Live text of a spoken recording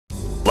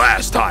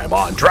Last time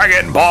on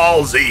Dragon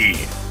Ball Z,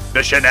 the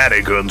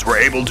Shenanigoons were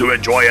able to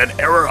enjoy an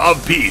era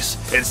of peace.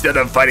 Instead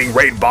of fighting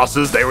raid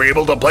bosses, they were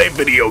able to play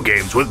video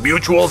games with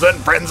mutuals and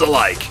friends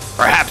alike.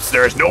 Perhaps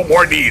there is no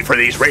more need for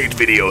these raid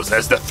videos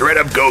as the threat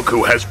of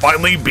Goku has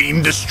finally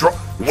been destroyed.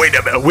 Wait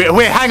a minute,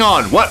 wait, hang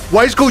on. What?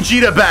 Why is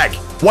Gogeta back?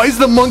 Why is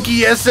the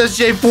monkey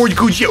SSJ4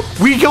 Gogeta?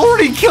 We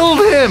already killed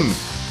him.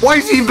 Why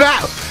is he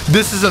back?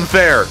 This isn't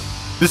fair.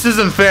 This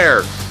isn't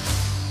fair.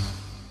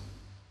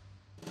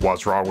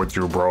 What's wrong with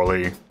you,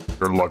 Broly?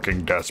 You're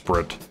looking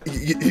desperate.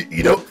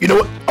 You know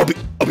what? I'll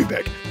be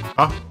back.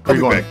 Huh? Where are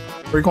you going?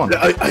 Where are you going?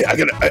 I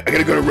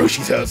gotta go to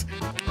Roshi's house.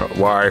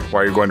 Why?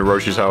 Why are you going to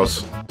Roshi's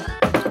house?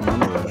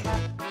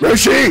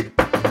 Roshi!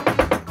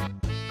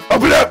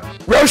 Open up!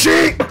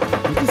 Roshi!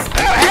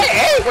 Oh,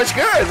 hey, what's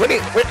good?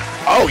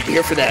 Oh, you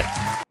here for that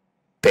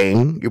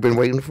thing you've been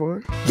waiting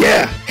for?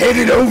 Yeah, hand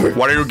it over.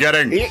 What are you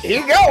getting? Here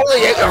you go.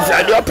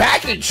 A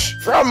package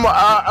from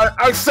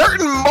a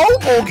certain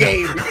mobile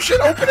game. You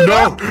should open it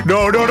up.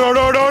 No.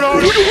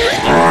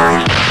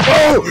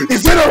 Oh,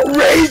 is it a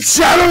Raid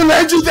Shadow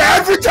Legends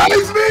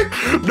advertisement?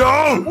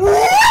 No!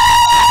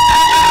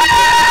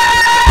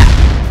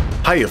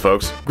 Hiya,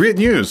 folks. Great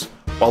news!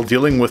 While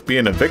dealing with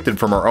being evicted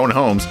from our own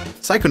homes,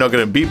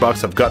 Psychonugget and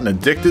Beatbox have gotten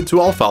addicted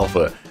to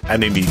alfalfa,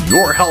 and they need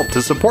your help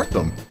to support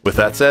them. With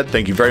that said,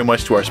 thank you very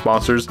much to our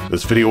sponsors.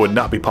 This video would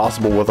not be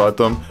possible without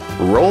them.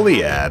 Roll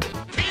the ad.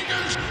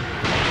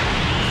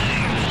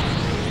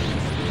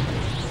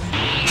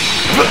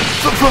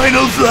 The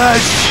final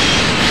flash!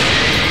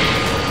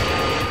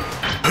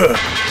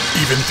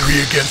 Even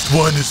 3 against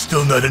 1 is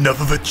still not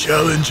enough of a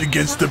challenge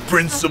against the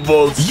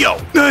principals. Yo!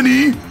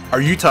 Nani?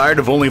 Are you tired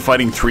of only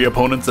fighting 3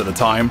 opponents at a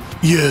time?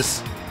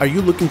 Yes. Are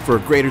you looking for a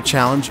greater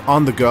challenge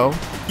on the go?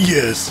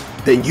 Yes.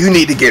 Then you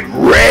need to get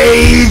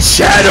Raid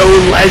Shadow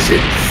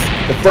Legends,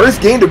 the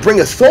first game to bring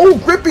a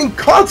soul-gripping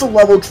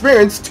console-level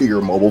experience to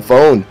your mobile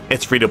phone.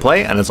 It's free to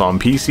play and it's on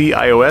PC,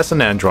 iOS,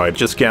 and Android.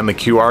 Just scan the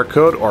QR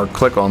code or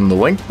click on the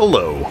link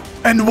below.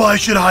 And why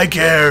should I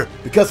care?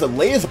 Because the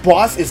latest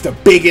boss is the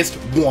biggest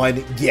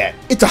one yet.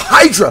 It's a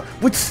Hydra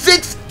with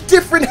 6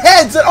 different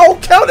heads that all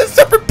count as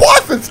separate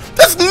bosses.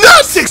 That's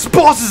nuts! 6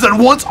 bosses at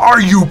once? Are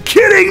you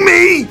kidding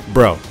me?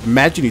 Bro,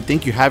 imagine you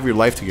think you have your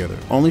life together,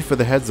 only for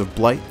the heads of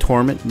Blight,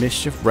 Torment,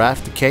 Mischief,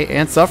 Wrath, Decay,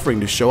 and Suffering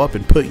to show up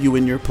and put you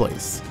in your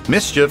place.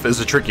 Mischief is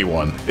a tricky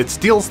one. It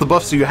steals the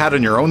buffs you had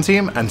on your own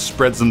team and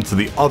spreads them to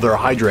the other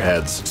Hydra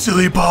heads.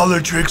 Silly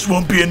parlor tricks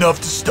won't be enough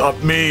to stop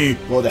me.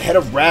 Well, the head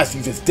of Wrath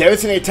uses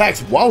devastating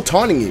attacks while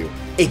taunting you.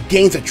 It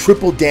gains a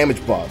triple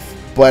damage buff,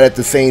 but at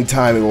the same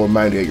time it will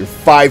remind you that you're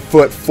 5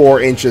 foot 4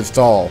 inches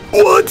tall.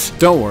 What?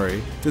 Don't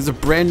worry, there's a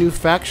brand new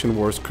Faction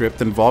Wars crypt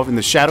involving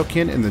the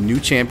Shadowkin, and the new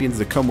champions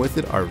that come with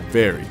it are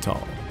very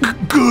tall.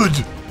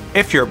 Good!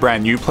 If you're a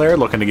brand new player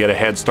looking to get a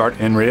head start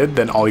in Raid,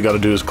 then all you gotta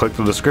do is click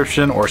the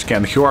description or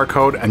scan the QR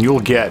code and you'll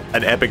get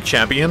an epic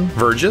champion,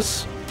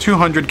 Vergis,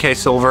 200k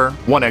silver,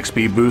 1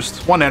 XP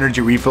boost, 1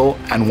 energy refill,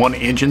 and 1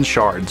 engine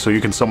shard, so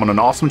you can summon an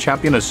awesome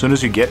champion as soon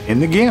as you get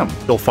in the game.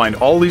 You'll find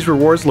all these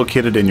rewards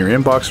located in your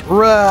inbox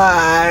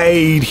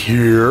right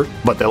here,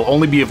 but they'll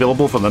only be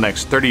available for the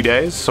next 30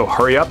 days, so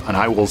hurry up and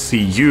I will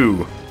see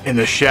you in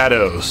the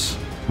shadows,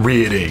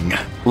 reading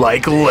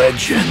like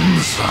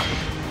legends.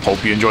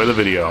 Hope you enjoy the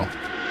video.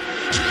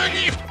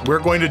 We're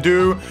going to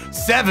do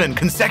 7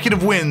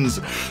 consecutive wins,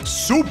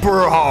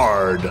 super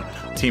hard.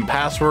 Team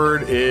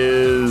password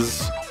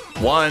is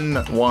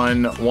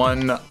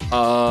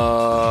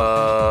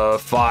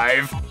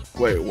 1115.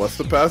 Wait, what's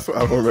the password?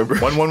 I don't remember.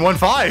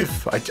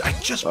 1115. I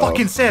just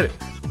fucking said it.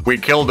 We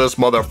killed this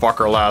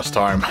motherfucker last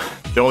time.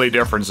 The only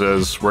difference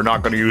is we're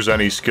not going to use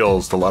any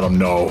skills to let him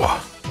know.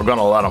 We're going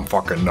to let him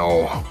fucking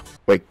know.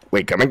 Wait,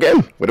 come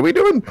again? What are we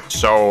doing?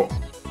 So,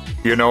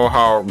 you know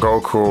how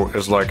Goku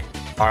is like,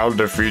 I'll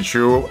defeat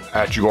you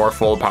at your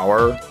full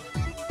power?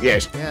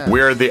 Yes. Yeah.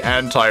 We're the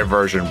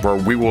anti-version where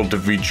we will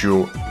defeat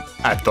you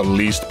at the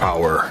least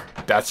power.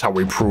 That's how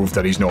we prove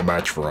that he's no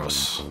match for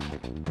us.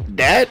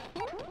 That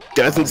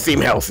doesn't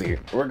seem healthy.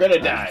 We're gonna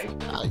die.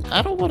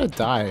 I don't want to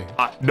die.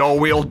 No,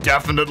 we'll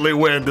definitely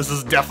win. This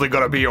is definitely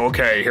gonna be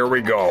okay. Here we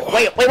go.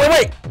 Wait.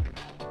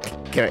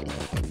 Can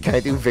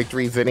I do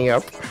victory zinning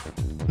up?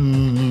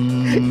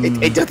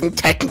 It doesn't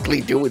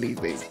technically do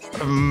anything.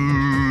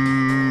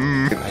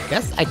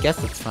 I guess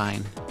it's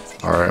fine.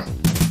 All right.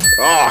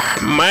 Oh,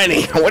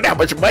 money. I wonder how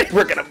much money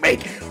we're gonna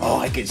make. Oh,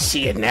 I can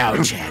see it now,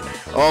 Chad.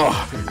 Oh,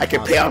 I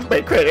can pay off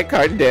my credit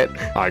card debt.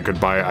 I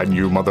could buy a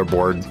new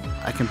motherboard.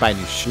 I can buy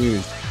new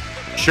shoes.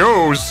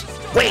 Shoes?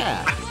 Wait,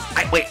 Yeah.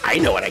 I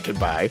know what I could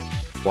buy.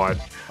 What?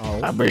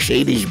 A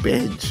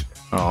Mercedes-Benz.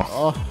 Oh.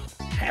 Oh,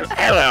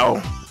 Hello.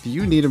 do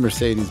you need a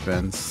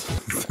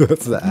Mercedes-Benz?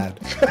 That's the ad.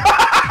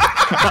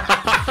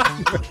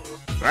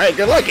 All right,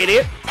 good luck,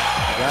 idiot.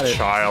 Got it.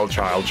 Child,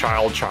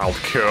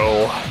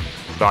 kill.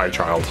 Die,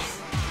 child.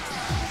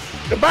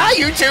 Goodbye,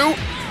 you two.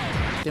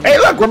 Hey,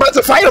 look, we're about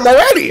to fight him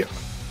already.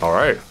 All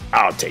right.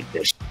 I'll take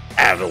this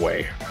out of the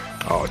way.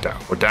 Oh,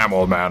 damn,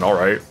 old man. All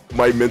right.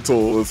 My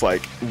mental is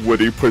like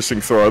Woody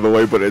pushing Thor out of the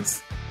way, but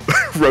it's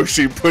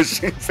Roshi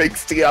pushing Fake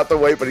Steve out the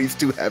way, but he's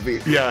too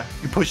heavy. Yeah,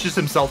 he pushes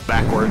himself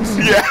backwards.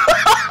 Yeah.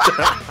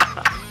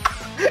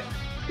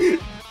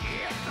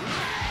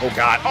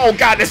 Oh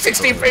god, the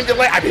 16 frame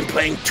delay. I've been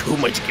playing too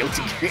much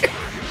Guilty Gear.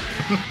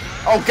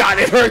 Oh god,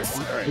 it hurts.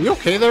 Are you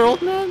okay there,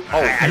 old man?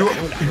 Oh, I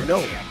don't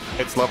know.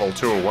 It's level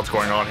 2. What's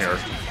going on here?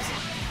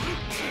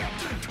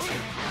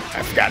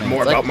 I've forgotten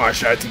more about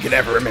martial arts than you could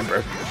ever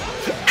remember.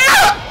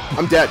 Ah!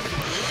 I'm dead.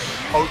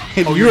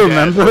 Do you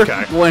remember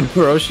when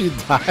Hiroshi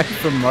died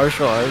from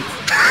martial arts?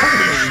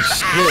 Holy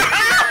shit.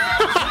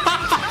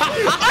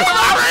 I'm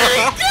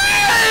already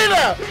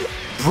dead!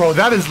 Bro,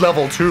 that is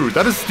level 2.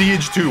 That is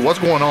stage 2. What's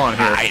going on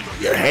here?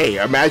 Hey,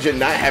 imagine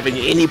not having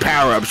any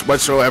power-ups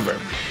whatsoever.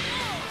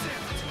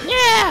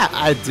 Yeah,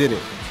 I did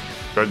it.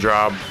 Good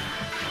job.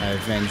 I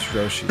avenged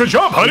Hiroshi. Good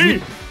job,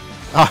 honey.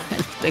 Oh,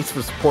 thanks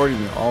for supporting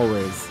me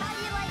always.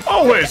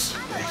 Always.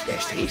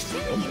 That's tasty.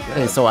 Oh my god.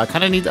 Hey, so I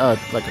kind of need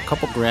like a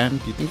couple grand.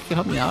 Do you think you can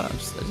help me out? I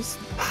just...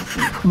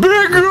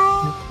 Bigger.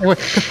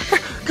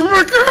 Come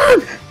on.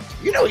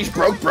 You know he's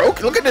broke.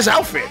 Look at this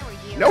outfit.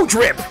 No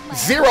drip.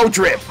 0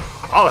 drip.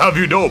 I'll have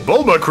you know,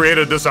 Bulma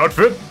created this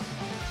outfit.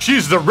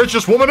 She's the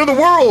richest woman in the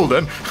world,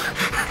 and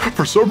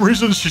for some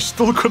reason, she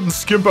still couldn't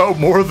skimp out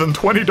more than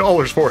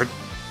 $20 for it.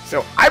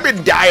 So I'm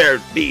in dire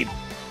need.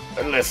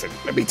 Listen,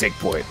 let me take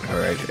point. All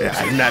right,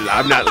 I'm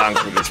not long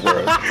for this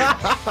world.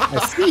 I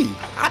see.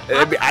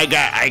 I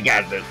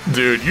got this,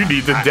 dude. You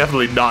need to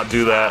definitely not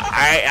do that.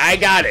 I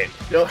got it.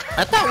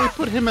 I thought we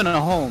put him in a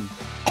home.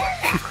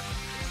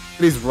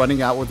 He's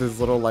running out with his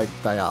little like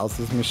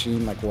dialysis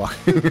machine, like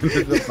walking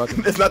into the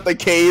fucking... It's not the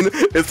cane.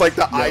 It's like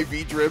the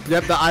IV drip.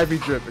 Yep, the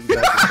IV drip.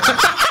 Exactly.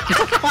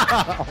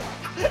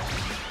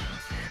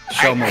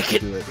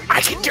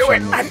 I can do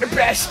it. I'm the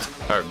best.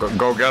 All right,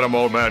 go get him,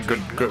 old man.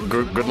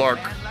 Good luck.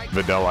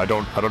 Videl, I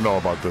don't know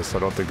about this. I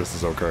don't think this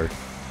is okay.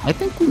 I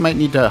think we might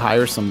need to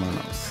hire someone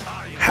else.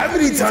 How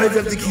many times do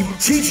I have to keep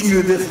teaching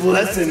you this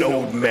lesson,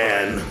 old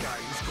man?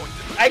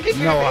 I can do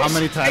this. How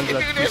many times do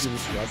I have to teach you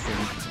this lesson?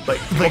 Like,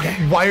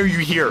 why are you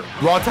here?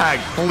 Raw tag,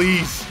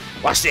 please.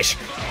 Watch this.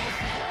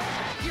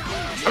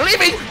 I'm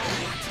leaving.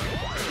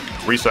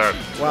 Reset.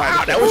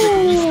 Wow, that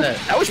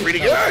was pretty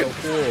good. So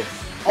cool.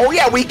 Oh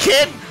yeah, we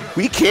can't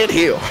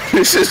heal.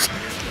 This is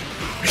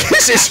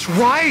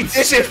right.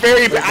 This is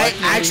very bad.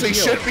 I actually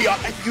should be.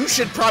 You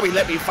should probably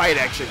let me fight.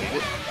 Actually.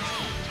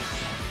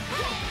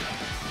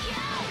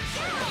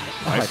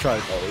 I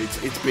tried. Oh,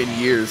 it's been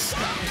years.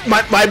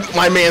 My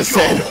man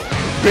said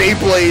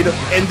Beyblade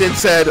and then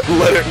said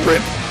let it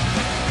rip.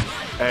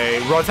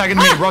 Hey, raw tagging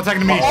to me. Raw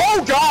tagging to me.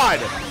 Oh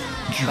God.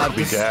 You gotta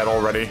be dead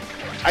already.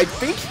 I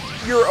think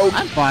you're okay.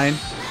 I'm fine.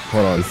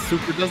 Hold on.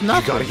 Super does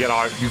nothing. You gotta get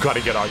out. You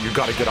gotta get out. You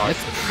gotta get out.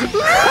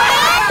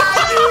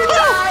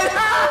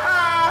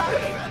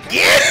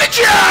 Get in the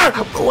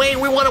jar! Wait,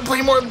 we want to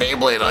play more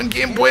Beyblade on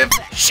Game Boy.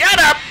 Shut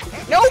up!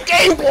 No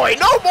Game Boy,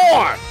 no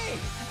more!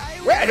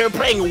 We're out here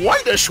playing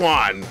Wonder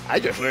Swan. I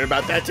just learned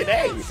about that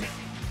today.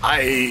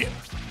 I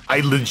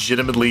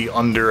legitimately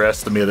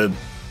underestimated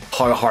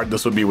how hard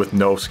this would be with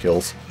no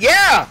skills.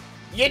 Yeah,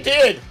 you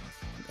did.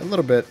 A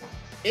little bit.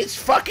 It's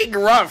fucking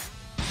rough.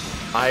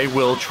 I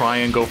will try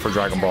and go for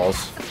Dragon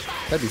Balls.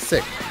 That'd be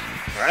sick.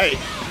 All right,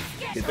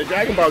 get the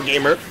Dragon Ball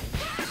gamer.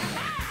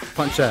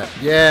 Punch that.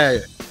 Yeah.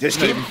 Just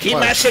keep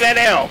mashing that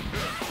L.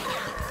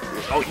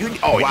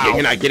 Oh, wow.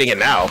 You're not getting it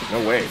now.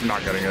 No way. I'm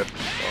not getting it.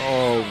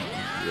 Oh,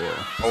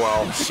 yeah. Oh,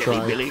 well. Silly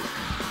Billy.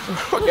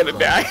 We're gonna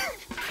die.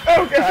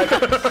 Oh,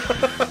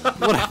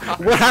 God.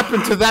 What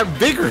happened to that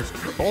vigor,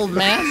 old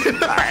man?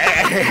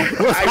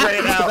 I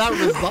ran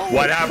out.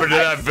 What happened to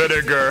that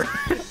vinegar?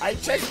 I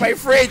checked my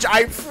fridge.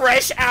 I'm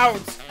fresh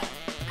out.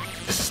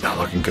 This is not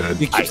looking good.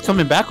 He keeps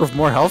coming back with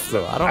more health,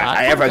 though.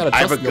 I have a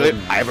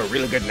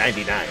really good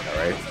 99. All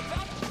right.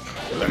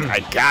 Look, I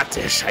got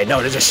this. I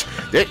know there's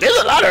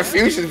a lot of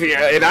fusions here,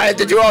 and I had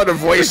to do all the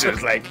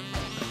voices. Like,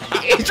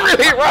 it's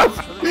really rough.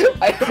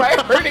 I'm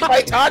hurting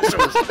my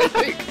tonsils.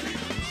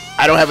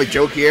 I don't have a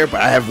joke here,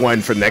 but I have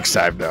one for next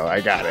time, though. I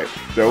got it.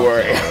 Don't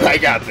worry. I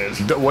got this.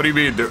 What do you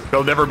mean?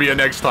 There'll never be a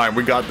next time.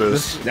 We got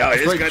this. No,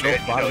 there's going to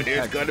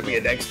be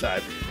a next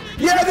time.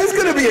 Yeah, there's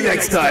going to be a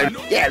next time.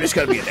 Yeah, there's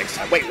going to be a next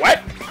time. Wait,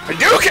 what?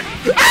 Hadouken!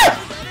 Ah!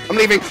 I'm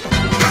leaving.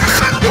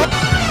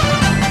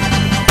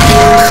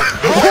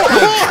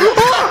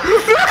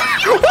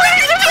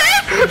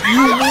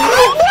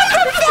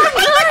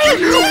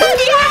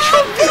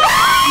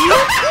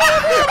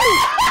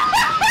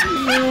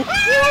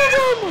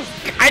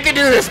 I can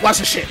do this. Watch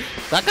the shit.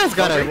 That guy's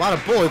got a lot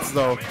of bullets,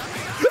 though.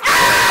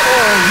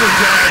 Oh, you're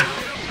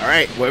dead. All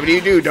right, whatever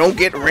you do, don't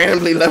get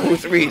randomly level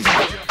 3s.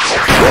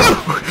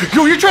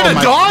 Yo, you're trying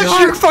to dodge?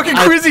 God. You fucking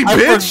crazy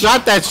bitch. I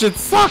forgot that shit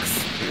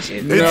sucks.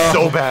 It's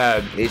so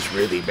bad. It's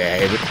really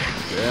bad.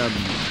 Damn.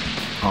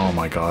 Oh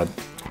my God.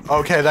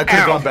 Okay, that could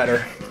have gone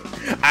better.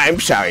 I'm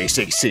sorry,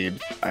 16.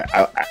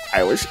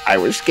 I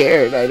was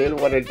scared. I didn't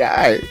want to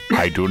die.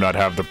 I do not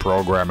have the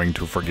programming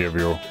to forgive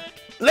you.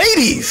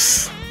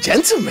 Ladies,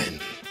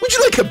 gentlemen, would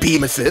you like a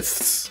beam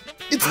assists?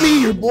 It's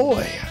me, your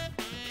boy.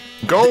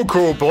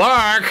 Goku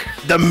Black!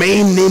 The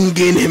main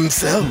Ningen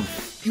himself.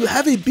 You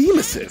have a beam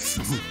assist.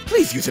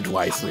 Please use it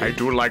wisely. I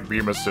do like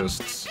beam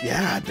assists.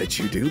 Yeah, I bet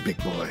you do, big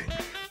boy.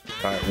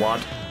 What?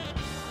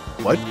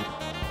 What?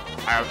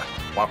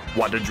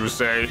 What did you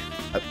say?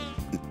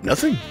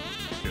 Nothing.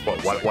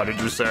 What did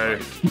you say?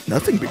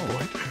 Nothing, big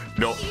boy.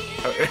 No.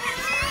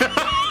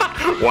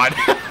 What?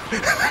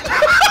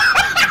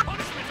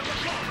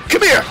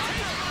 Come here.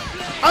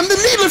 I'm the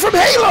Needler from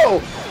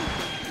Halo.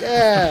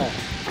 Yeah.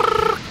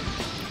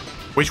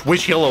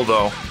 Which Halo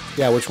though?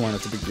 Yeah, which one?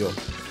 It's a big deal.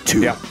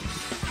 2. Yeah.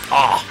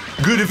 Ah,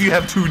 good if you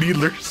have 2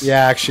 needlers.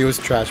 Yeah, actually, it was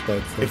trash,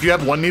 but If you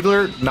have 1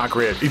 needler, not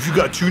great. If you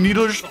got 2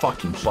 needlers,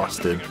 fucking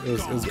busted. it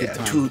was a good Yeah,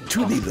 time.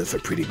 two Needlers are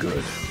pretty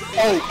good.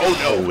 Oh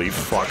no! Holy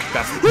fuck!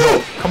 That's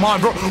no! Come on,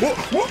 bro!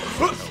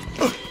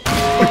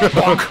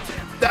 Bonk.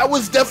 That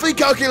was definitely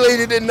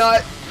calculated and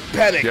not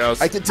panic. Yes,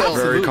 I can tell.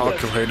 Very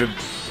calculated.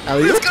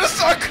 It's gonna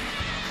suck.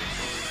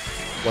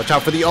 Watch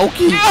out for the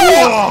Oki.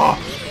 Oh,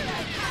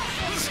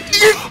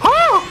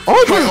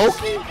 Oh, my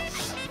Oki.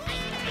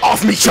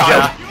 Off me,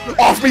 child.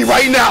 Off me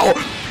right now.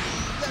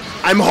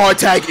 I'm hard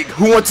tagging.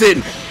 Who wants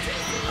in?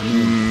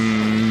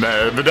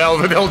 Vidal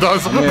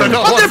does.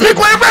 Vidal I'm there, big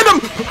boy, random.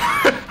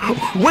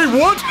 Wait,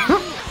 what?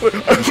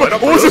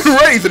 What was it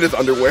raised in his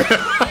underwear?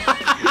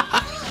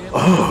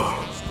 Oh,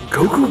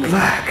 Goku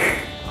Black.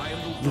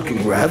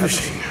 Looking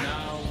ravishing.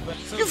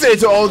 You say it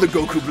to all the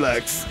Goku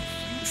Blacks.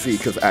 See,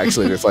 because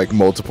actually there's like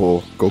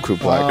multiple Goku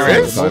Blacks. There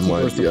is?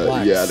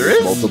 Yeah,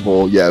 there's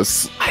multiple,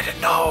 yes. I don't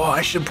know.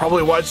 I should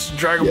probably watch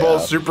Dragon Ball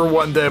Super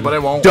one day, but I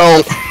won't.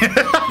 Don't.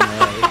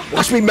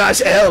 Watch me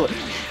mash L.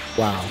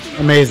 Wow.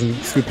 Amazing.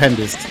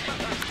 Stupendous.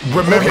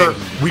 Remember,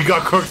 we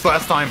got cooked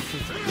last time.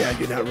 Yeah,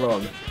 you're not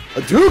wrong.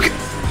 A Duke.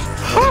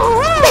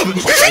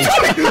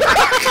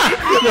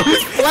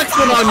 He's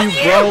flexing on you,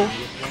 bro.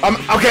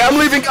 I'm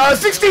leaving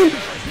 16.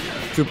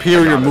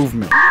 Superior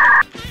movement.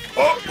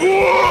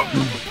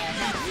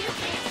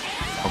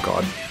 Oh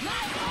god.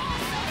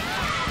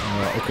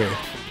 Okay.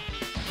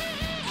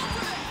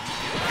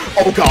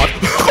 Oh god.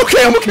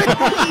 Okay, I'm okay.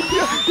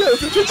 Yeah,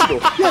 it's intentional.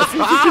 Yeah, it's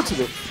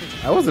intentional.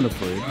 I wasn't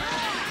afraid.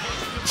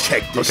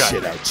 Check this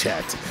shit out,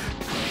 chat.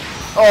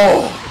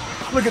 Oh,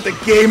 look at the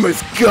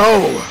gamers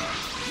go.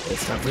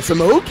 It's time for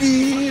some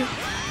Oki.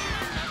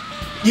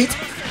 Yeet.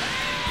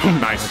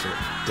 Nice.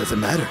 Doesn't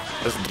matter.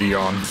 As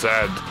Dion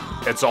said,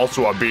 it's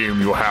also a beam.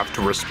 You have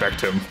to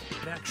respect him.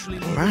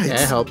 All right. Yeah,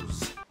 I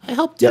helped. I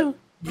helped too.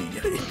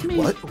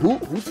 What? Who?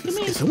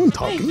 Is someone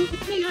talking?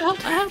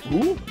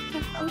 Who?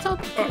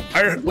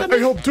 I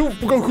help too,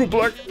 Goku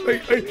Black.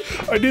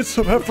 I need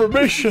some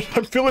affirmation.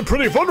 I'm feeling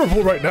pretty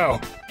vulnerable right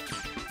now.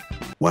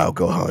 Wow,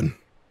 Gohan.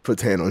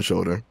 Puts hand on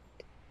shoulder.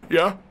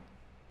 Yeah?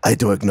 I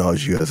don't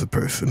acknowledge you as a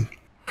person.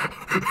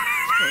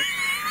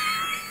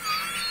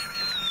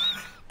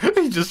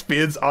 He just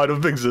fades out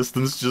of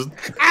existence, just...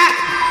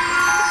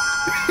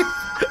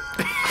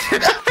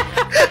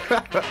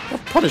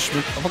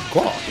 Punishment of a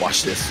god.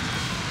 Watch this.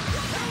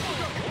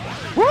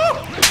 Woo!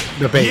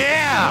 The bait.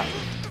 Yeah!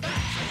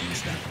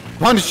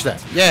 Punish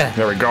that. Yeah.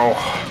 There we go.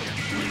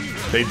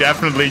 They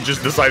definitely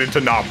just decided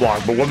to not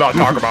block, but we'll not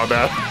talk about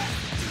that.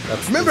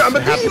 Remember, I'm a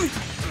beam.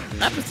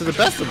 Happens to the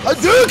best of A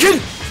us.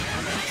 Duke!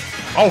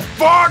 Oh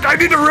fuck! I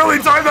need to really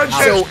time that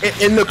shit! So,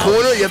 in the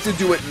corner, you have to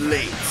do it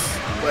late.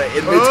 But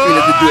in mid-screen,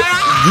 you have to do it...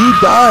 You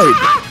died.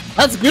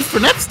 That's good for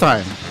next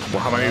time. Well,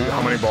 how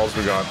many balls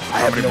we got? I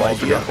have no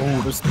idea.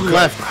 Oh, there's 2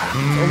 left.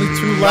 Only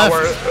 2 left.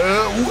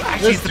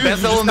 Actually, it's the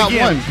best There's L in the not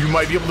game. one. You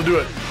might be able to do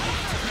it.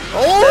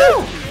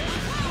 Oh!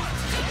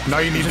 Now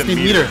you need Just the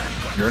need meter. meter.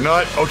 You're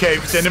not okay.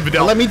 Send him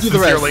Vidal. Let me do the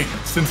rest.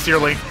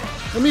 Sincerely.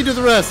 Let me do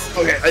the rest.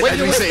 Okay, Wait, I'd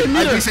be where's safe. the I'd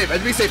meter? be safe.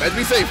 I'd be safe. I'd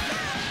be safe.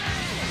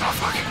 Oh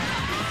fuck.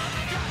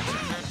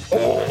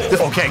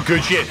 Oh, okay.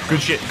 Good shit.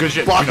 Good shit. Good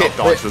shit. Block Do it. not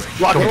dodge this.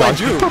 Block Don't it. dodge.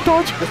 Dude. Don't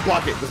dodge. Just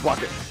block it. Just block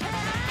it.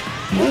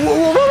 I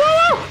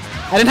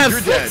didn't have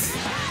You're 6. dead.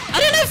 I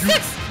didn't have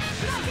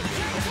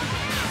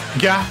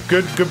 6. Yeah.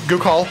 Good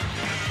call.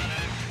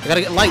 I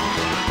gotta get light.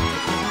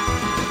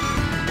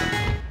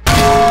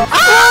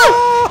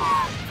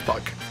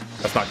 Fuck.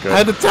 That's not good. I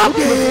had to tap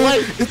him with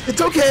light.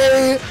 It's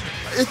okay.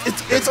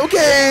 It's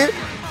okay.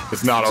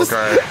 It's not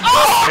okay.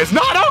 It's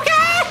not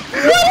okay.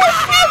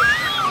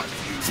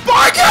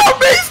 Spark, help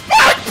me!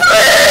 Spark,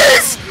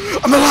 please!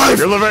 I'm alive!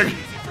 You're living.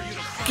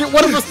 Get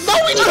one of us. No,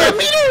 we need a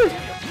meter.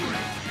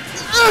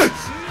 No,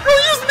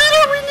 use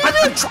meter. We need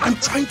it. I'm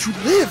trying to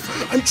live!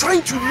 I'm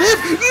trying to live!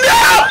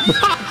 No!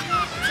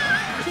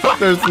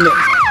 There's no.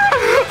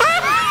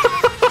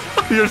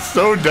 You're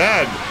so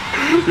dead.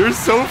 You're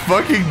so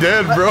fucking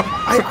dead, bro.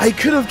 I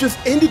could have just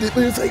ended it,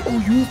 but it's like, oh,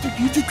 use the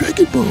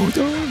Dragon Ball.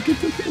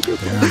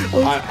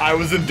 I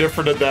was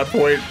indifferent at that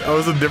point.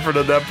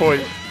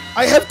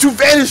 I have to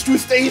vanish to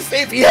stay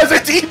safe. He has a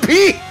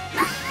TP!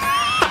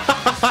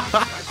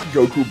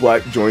 Goku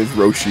Black joins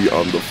Roshi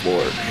on the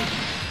floor.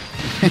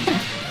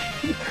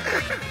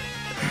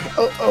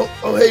 oh,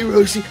 hey,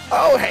 Roshi.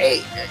 Oh,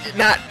 hey,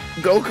 not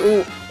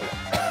Goku.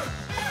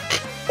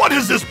 What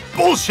is this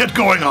bullshit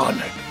going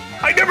on?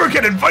 I never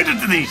get invited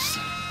to these.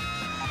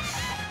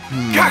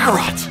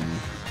 Kakarot!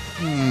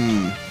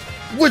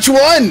 Which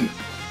one?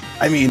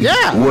 I mean,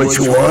 Yeah. which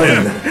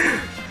one?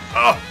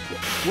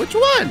 Which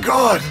one?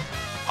 God,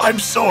 I'm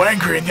so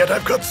angry and yet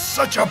I've got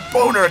such a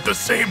boner at the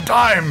same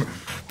time.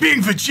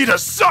 Being Vegeta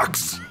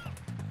sucks.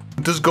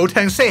 Does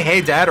Gotenks say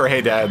hey dad or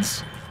hey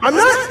dads? I'm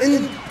not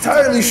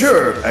entirely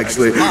sure,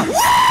 actually. Woo!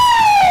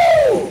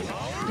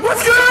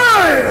 What's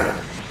good?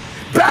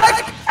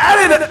 Back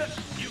at it!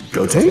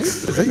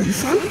 Gotenks? Is that you,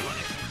 son?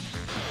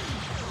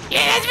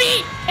 Yeah, that's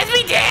me! That's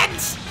me,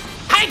 Dads!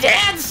 Hi,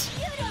 Dads!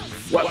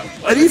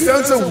 Why do you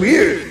sound so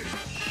weird?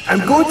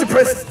 I'm going to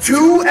press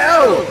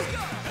 2L!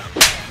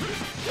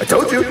 I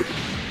told you!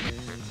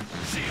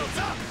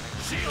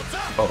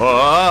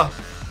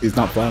 He's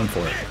not falling for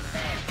it.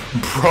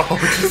 Bro,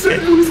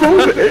 What's wrong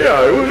with the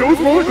AI? What's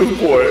wrong with this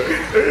boy?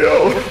 Hey,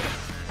 yo.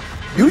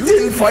 You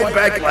didn't fight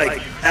back,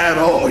 like, at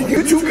all.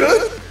 You too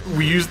good?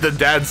 we used the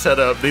dad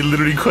setup. They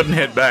literally couldn't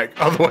hit back.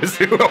 Otherwise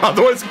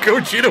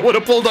Gogeta would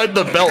have pulled out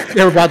the belt.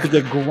 They're about to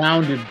get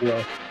grounded,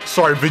 bro.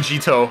 Sorry,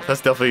 Vegito.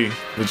 That's definitely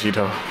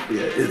Vegito.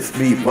 Yeah, it's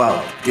me.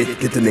 Wow, get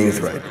the names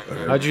right.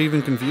 How'd you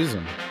even confuse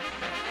him?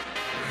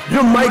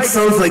 Your mic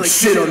sounds like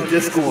shit on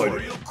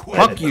Discord.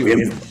 Fuck you. I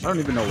don't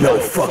even know No,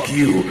 why. fuck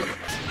you.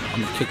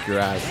 I'm gonna kick your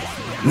ass.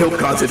 No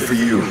content for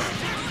you.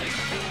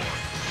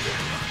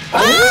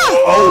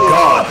 Oh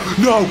God.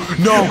 No.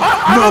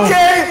 I'm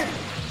okay.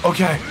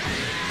 Okay.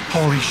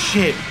 Holy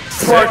shit.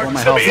 Well,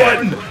 my Send me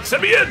health- in.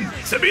 Send me in.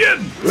 Send me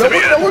in.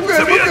 We're good,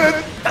 Send me we're in.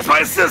 good. That's my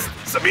assist.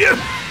 Send me in.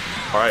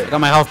 All right. I got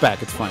my health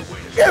back. It's fine.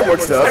 Yeah, it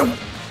works out.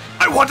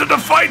 I wanted to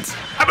fight.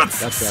 I'm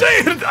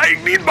insane. I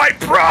need my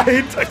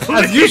pride.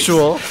 As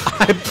usual,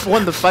 I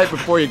won the fight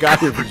before you got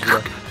here,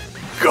 Vegeta.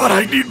 God,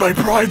 I need my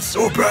pride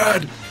so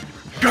bad.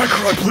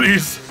 Gakura,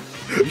 please.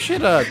 You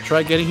should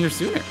try getting here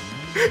sooner.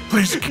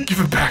 Please give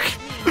it back.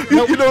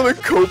 You know the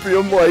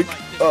copium like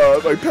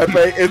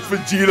Pepe, it's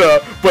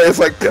Vegeta, but it's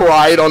like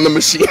pride on the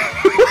machine.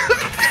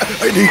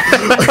 I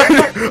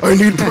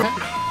need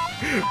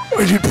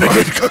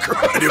pride,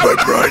 Gakura. I need my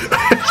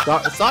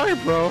pride. Sorry,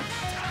 bro.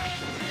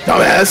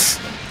 Dumbass.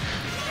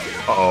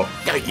 Uh-oh.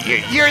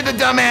 You're the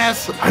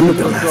dumbass. I'm the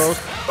dumbass.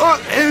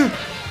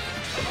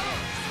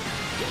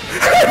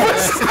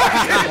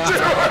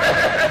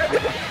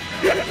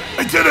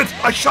 I did it.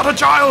 I shot a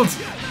child.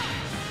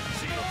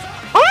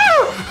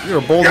 You're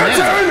a bold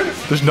man.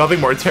 There's nothing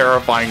more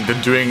terrifying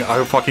than doing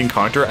a fucking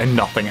counter and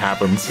nothing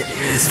happens.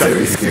 It's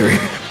very scary.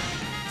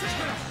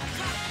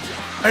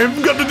 I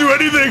haven't got to do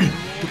anything.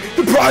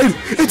 The pride,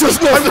 it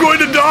just I'm going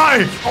to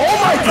die. Oh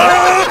my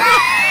God!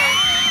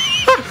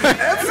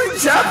 Every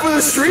chat for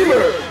the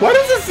streamer. Why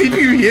does the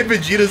CPU hit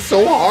Vegeta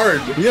so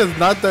hard? He has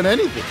not done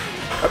anything.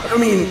 I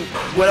mean,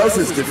 what else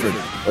is different?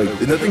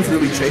 Like, nothing's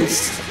really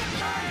changed.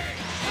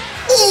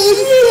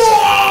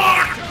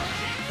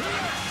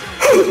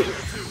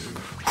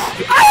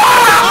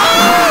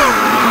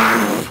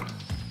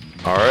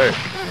 All right.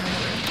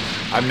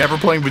 I'm never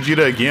playing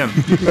Vegeta again.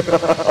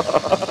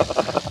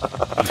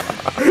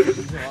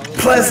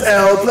 Plus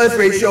L, plus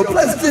ratio,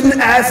 plus didn't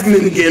ask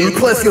Minigan,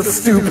 plus you're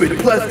stupid,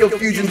 plus your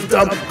fusion's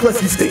dumb,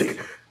 plus you stink.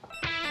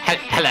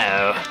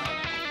 Hello.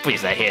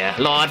 Frieza here.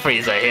 Lord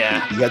Frieza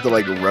here. You have to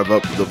like rev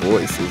up the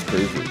voice, it's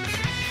crazy.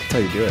 That's how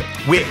you do it.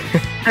 Wait.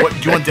 What? Do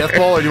you want Death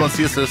Ball or do you want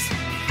C assist?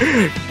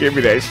 Give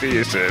me that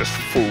CSS,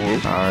 fool.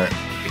 All right.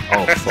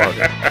 Oh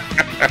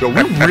fuck. Yo,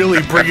 we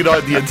really bringing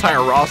out the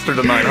entire roster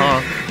tonight,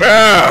 huh?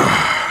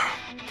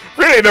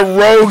 Really, the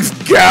rogues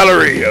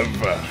gallery of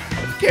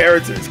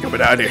characters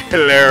coming out here.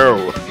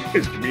 Hello,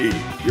 it's me,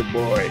 your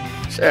boy,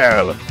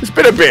 Shell. It's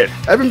been a bit.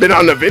 I haven't been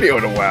on the video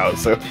in a while,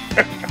 so.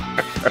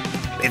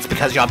 It's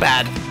because you're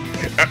bad.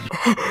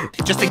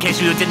 Just in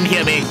case you didn't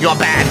hear me, you're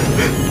bad.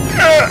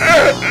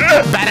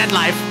 Bad at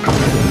life.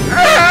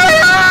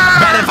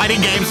 Bad at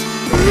fighting games.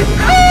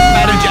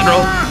 Bad in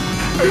general.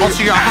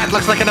 Also, your hat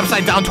looks like an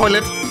upside-down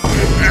toilet.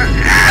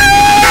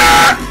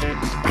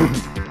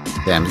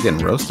 Damn, he's getting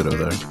roasted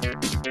over there.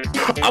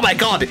 Oh my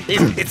God!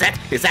 Is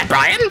that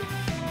Brian?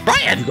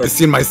 Brian! You guys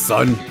seen my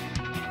son?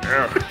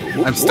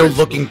 I'm still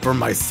looking for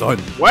my son.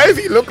 Why does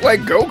he look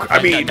like Goku?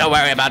 I mean, Don't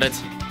worry about it.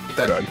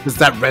 Is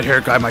that red hair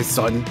guy my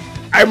son?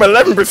 I'm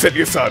 11%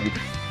 your son.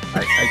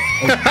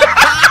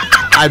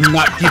 I'm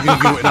not giving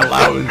you an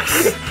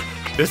allowance.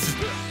 This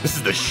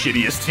is the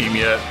shittiest team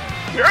yet.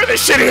 You're the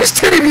shittiest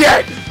team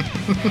yet.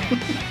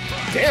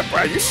 Damn,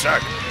 bro, you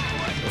suck.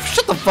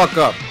 Shut the fuck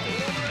up.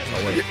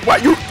 Wow,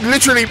 you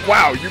literally,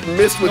 wow, you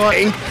missed with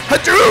ink.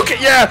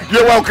 Hadouken! Yeah,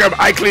 you're welcome.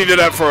 I cleaned it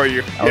up for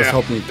you. I was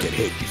hoping you'd get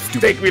hit, you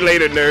stupid. Thank me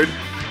later, nerd.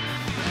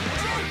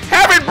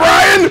 Have it,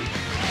 Brian!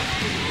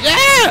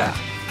 Yeah!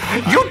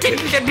 You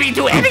didn't let me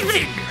do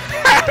anything!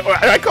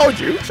 I called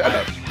you. Shut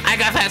up. I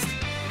got fast.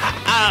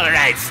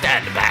 Alright,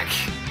 stand back.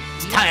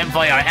 It's time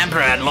for your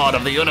Emperor and Lord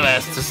of the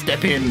Universe to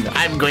step in.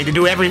 I'm going to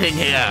do everything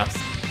here.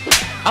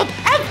 Help!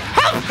 Help!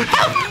 Help!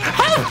 Help!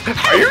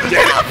 Help! Are you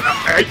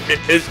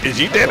dead? Is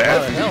he dead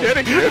ass? Is he dead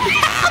again?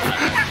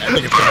 I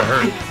think it's gonna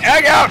hurt.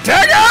 Tag out!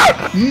 Tag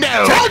out!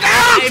 No!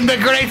 I'm the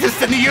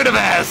greatest in the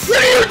universe! What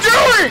are you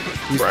doing?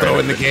 He's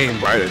throwing the game.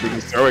 Right, I think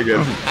he's throwing it.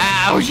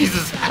 Oh,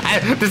 Jesus.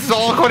 This is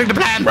all according to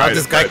plan. Right.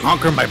 This guy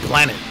conquering my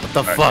planet. What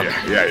the fuck?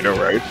 Yeah, you know,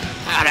 right?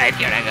 All right,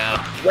 here I go.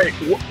 Wait,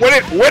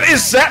 what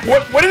is that?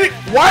 What is it?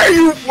 Why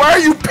are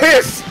you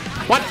pissed?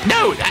 What?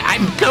 No,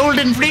 I'm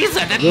Golden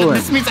Frieza.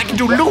 This means I can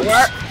do loops.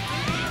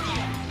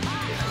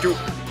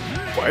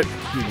 What?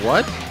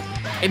 What?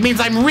 It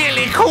means I'm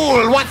really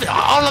cool. What?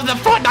 All of the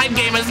Fortnite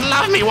gamers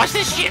love me. Watch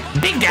this shit.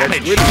 Big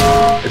damage.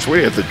 It's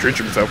weird. He has to drench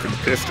himself in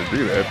piss to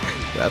do that.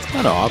 That's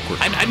kind of awkward.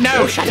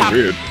 No, shut up.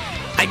 Weird.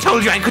 I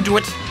told you I could do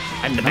it.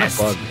 I'm the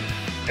best.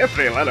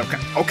 Definitely a lot of.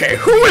 Okay,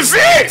 who is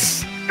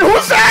this?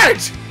 Who's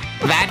that?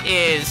 That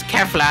is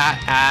Kefla.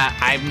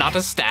 I'm not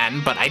a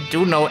stan, but I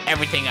do know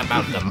everything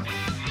about them.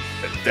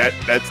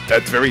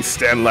 That's very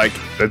Stan-like.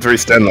 That's very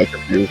Stan-like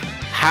of you.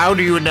 How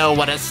do you know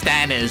what a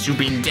stan is? You've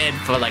been dead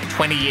for like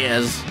 20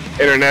 years.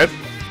 Internet.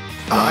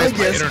 I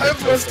guess I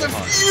must have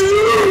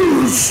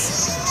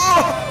fused.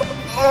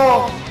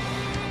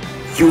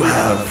 You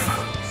have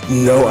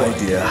no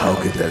idea how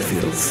good that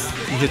feels.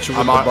 He hit you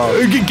with the ball.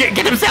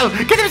 Get himself!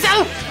 Get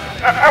himself!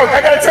 Oh, I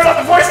gotta turn off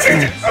the voice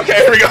changer.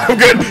 Okay, here we go. I'm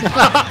good.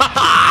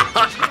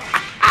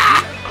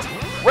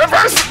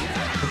 Reverse.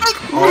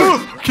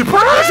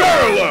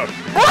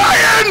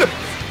 Brian!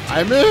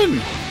 I'm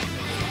in.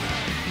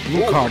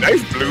 Blue combo.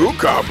 Nice blue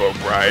combo,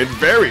 Brian.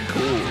 Very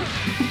cool.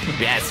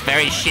 Yes,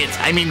 very shit.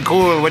 I mean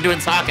cool. We're doing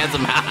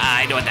sarcasm.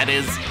 I know what that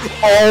is.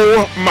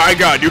 Oh my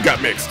god, you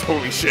got mixed.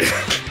 Holy shit.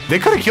 They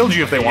could have killed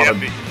you if they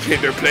wanted. Yeah,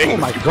 they're playing. Oh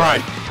my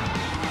god.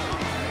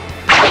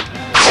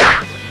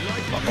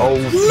 Oh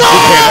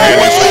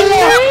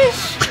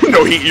No!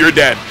 No, you're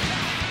dead.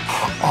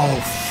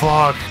 Oh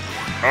fuck.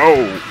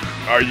 Oh,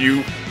 are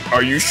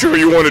you sure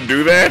you want to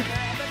do that?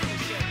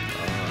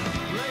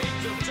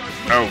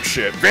 Oh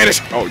shit,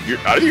 vanish! Oh, you're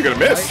gonna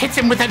miss. Hits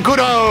him with a good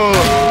old.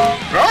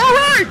 All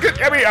right, good.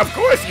 I mean, of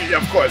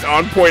course,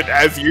 on point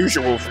as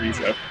usual,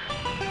 Frieza.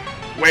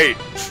 Wait,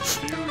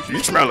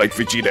 you smell like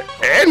Vegeta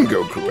and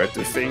Goku at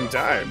the same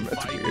time.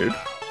 That's weird.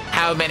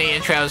 How many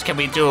intros can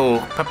we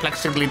do?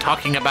 Perplexingly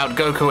talking about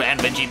Goku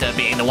and Vegeta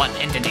being the one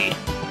entity.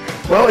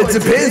 Well, it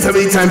depends how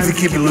many times you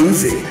keep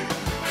losing.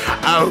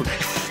 Oh,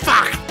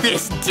 fuck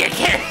this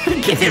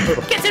dickhead!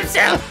 Get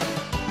himself!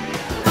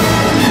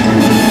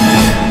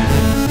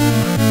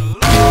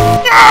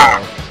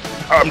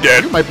 I'm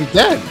dead. You might be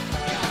dead.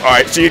 All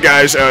right, see you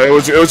guys. It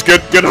was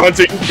good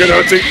hunting. Good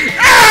hunting.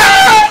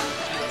 Ah!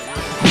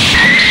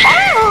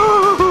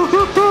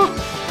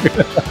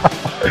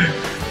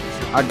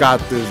 I got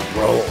this,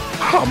 bro.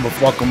 I'ma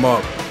fuck him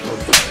up.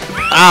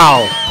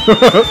 Ow.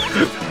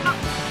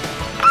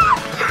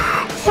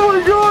 Oh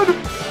my god.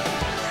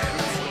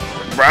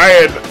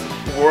 Brian,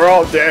 we're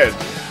all dead.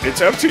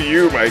 It's up to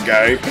you, my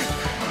guy.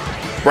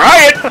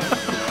 Brian!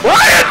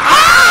 Brian!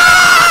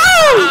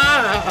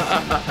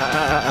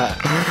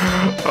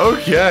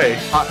 Okay.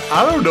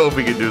 I don't know if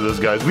we can do this,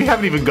 guys. We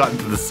haven't even gotten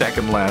to the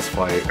second last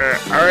fight.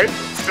 Alright,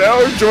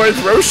 Cell joins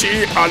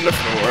Roshi on the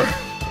floor.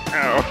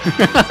 Ow.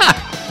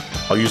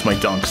 I'll use my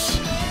dunks.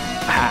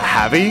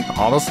 Heavy?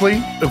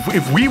 Honestly?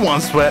 If we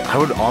want sweat, I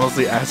would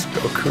honestly ask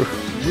Goku.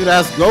 You'd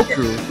ask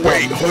Goku.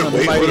 Wait, hold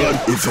on.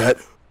 Is that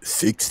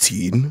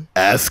 16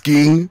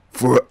 asking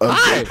for a...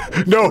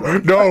 No,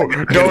 don't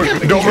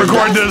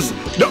record this.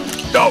 No,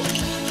 no,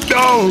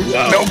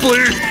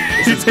 please.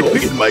 This is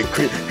going in my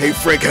crib. Hey,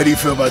 Frank, how do you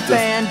feel about this?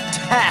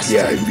 Fantastic.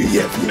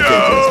 Yeah.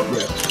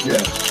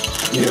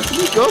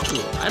 Goku.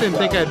 I didn't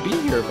think I'd be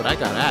here, but I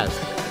got asked.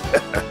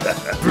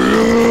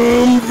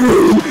 Vroom,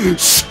 vroom,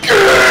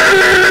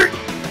 skirt!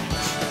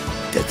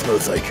 That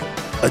smells like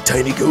a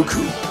tiny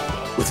Goku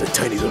with a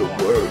tiny little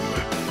worm.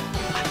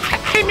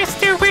 Hi,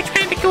 mister. We're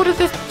trying to go to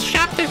the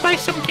shop to buy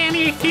some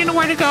candy. Do you know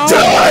where to go?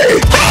 Die!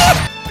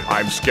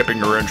 I'm skipping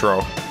your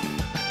intro.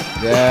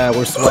 Yeah,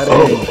 we're sweating.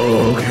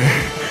 Oh,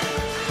 okay.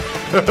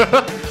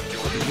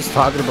 We're just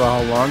talking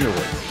about how long it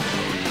was.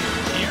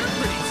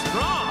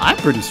 I'm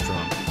pretty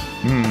strong.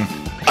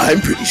 I'm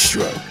pretty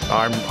strong.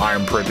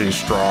 I'm pretty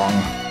strong.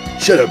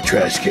 Shut up,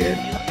 trash can.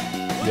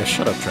 Yeah,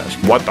 shut up, trash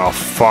can. What the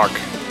fuck?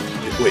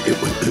 Wait,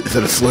 is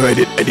that a slur? I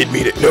didn't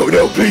mean it.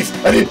 No, please.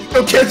 I didn't.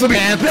 No, cancel me.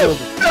 No.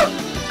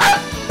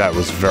 That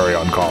was very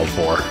uncalled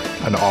for.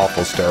 An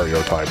awful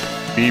stereotype.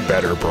 Be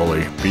better,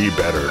 Broly. Be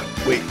better.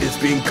 Wait, is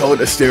being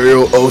called a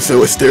stereo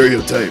also a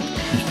stereotype?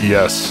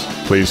 Yes,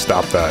 please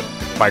stop that.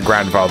 My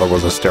grandfather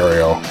was a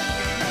stereo.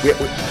 Wait.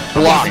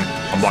 Block.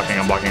 I'm blocking.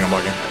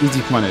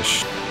 Easy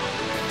punish.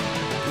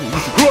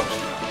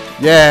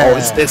 Yeah. Oh,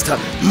 it's time.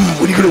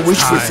 What are you gonna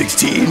wish for,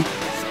 16?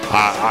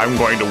 I'm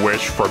going to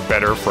wish for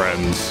better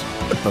friends.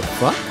 What the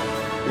fuck?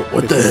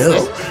 What the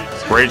hell?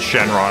 Great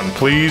Shenron,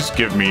 please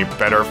give me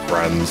better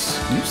friends.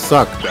 You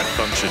suck. That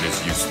function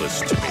is useless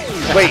to me.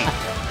 Wait,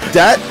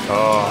 that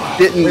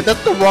didn't. Wait,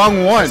 that's the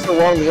wrong one. That's the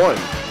wrong one.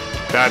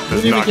 That You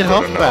is didn't even not get good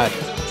health enough. back.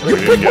 We You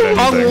didn't picked get the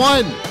wrong anything.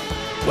 one.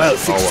 Well,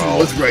 16 well.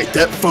 was right.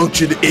 That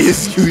function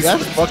is useless.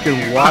 That's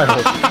fucking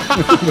wild.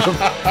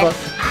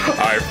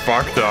 I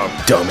fucked up.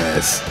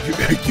 Dumbass.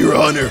 Your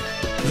Honor,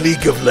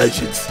 League of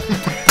Legends.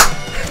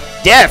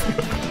 Death!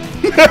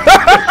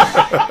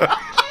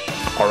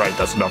 Alright,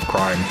 that's enough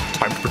crying.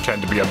 Time to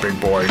pretend to be a big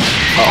boy.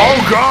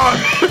 Oh god!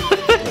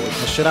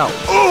 Get shit out.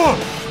 Oh!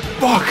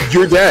 Fuck!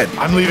 You're dead.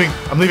 I'm leaving.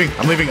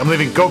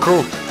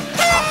 Goku!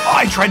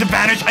 I tried to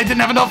vanish. I didn't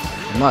have enough.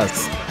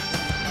 Nuts.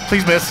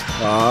 Please miss.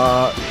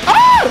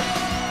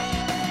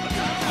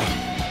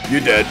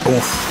 You're dead.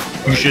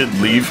 Oof. You should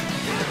leave.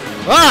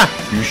 Ah!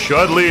 You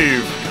should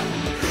leave.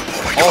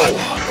 Oh!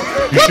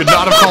 You should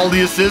not have called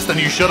the assist and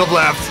you should have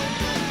left.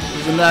 It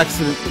was an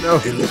accident. No.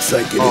 It looks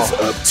like it is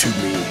up to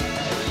me.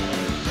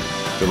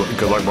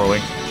 Good luck,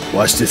 Morley.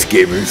 Watch this,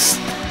 gamers.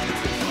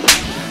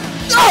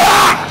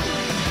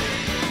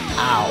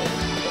 Ow.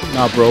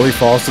 Nah, Broly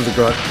falls to the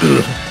ground.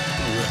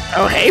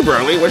 Oh, hey,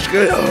 Broly, what's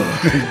good?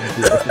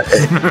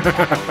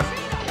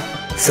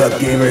 What's up,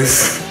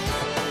 gamers?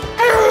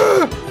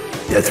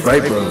 That's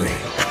right, Broly.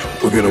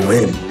 We're gonna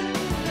win.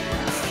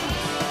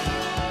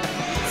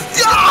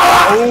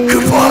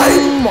 Goodbye!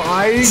 Oh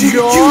my Use my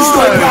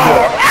god!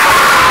 power!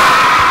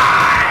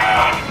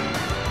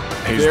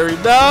 Gary,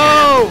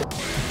 no!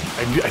 I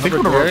think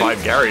we're gonna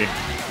revive Gary.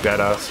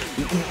 Deadass.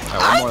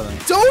 One more then.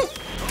 Don't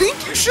think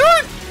you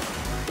should.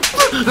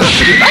 Well,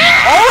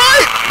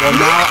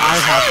 now I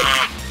have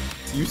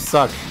to. You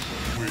suck.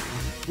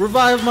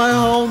 Revive my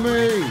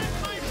homie!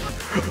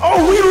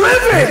 Oh, we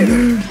live it!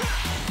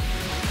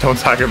 Don't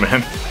tag him,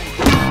 man.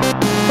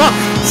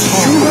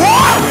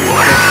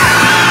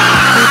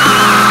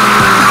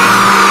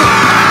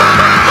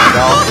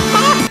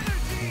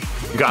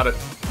 You got it.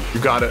 You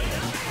got it.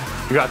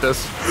 You got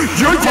this.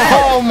 You're dead.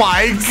 Oh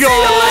my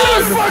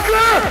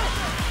god!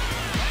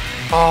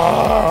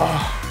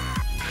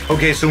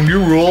 Okay, so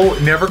new rule,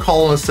 never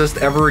call an assist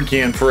ever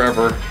again,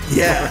 forever.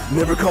 Yeah,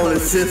 never call an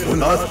assist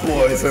when us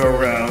boys are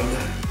around.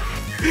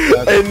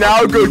 And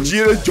now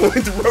Gogeta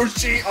joins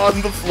Roshi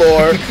on the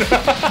floor.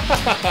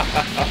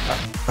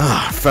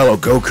 Fellow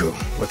Goku,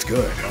 what's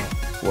good?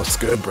 What's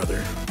good,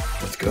 brother?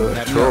 What's good?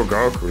 True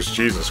Goku's,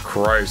 Jesus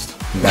Christ.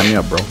 Dab me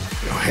up, bro.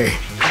 Oh, hey,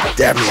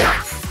 dab me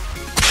up.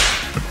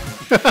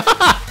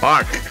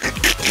 Fuck.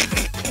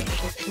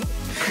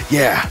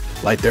 Yeah,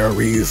 Lythero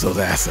reuse those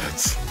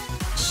assets.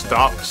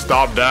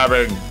 Stop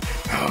dabbing.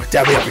 Oh,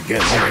 dab me up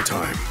again one more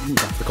time.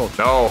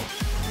 No.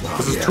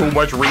 This is too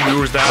much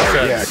reused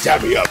assets. Yeah,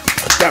 dab me up.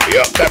 Dab me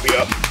up, dab me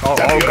up. Oh,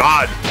 dab me up.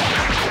 god.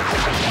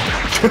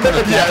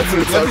 Yeah,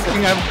 that's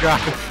everything I've got.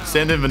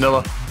 Send in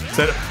vanilla.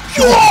 Send in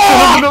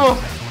vanilla.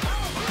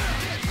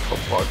 Oh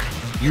fuck.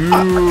 I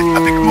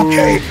think I'm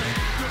okay.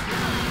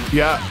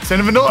 Yeah, send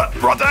in vanilla.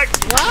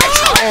 Protect.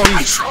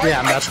 Oh,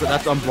 damn, that's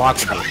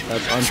unblockable.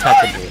 That's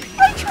untouchable.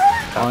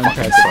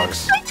 Untouchable.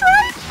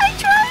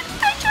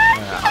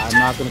 I'm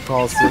not gonna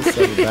call sis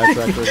a bad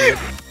track record.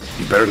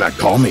 You better not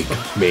call me.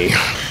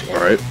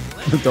 Alright?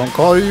 Don't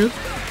call you.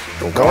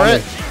 Don't call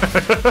it. me.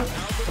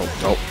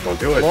 Don't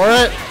do it. For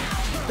it.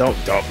 No.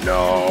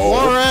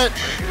 For it.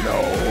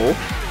 No.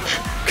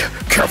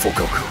 Careful,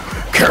 Goku.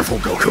 Careful,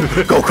 Goku.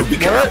 Goku, be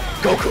careful.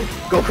 Goku,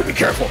 be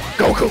careful.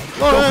 Goku,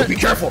 be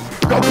careful.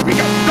 Goku, be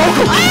careful.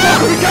 Goku,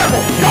 be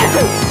careful.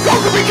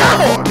 Goku, be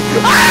careful.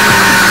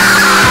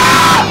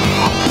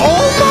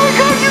 Oh my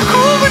god, you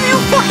called him, you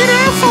fucking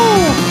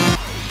asshole!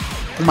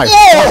 Oh my.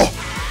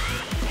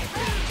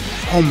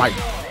 Oh my.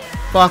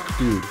 Fuck,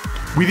 dude.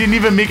 We didn't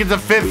even make it to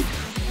 5th.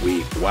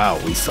 Wow,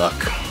 we suck.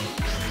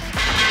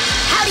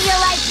 How do you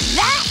like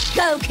that,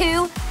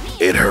 Goku?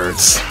 It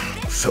hurts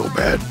so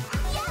bad.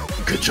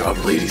 Good job,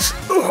 ladies.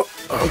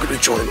 I'm gonna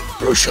join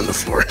Roshi on the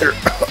floor here.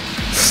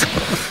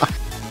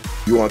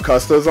 You want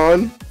custos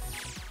on?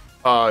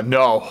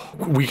 No.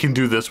 We can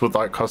do this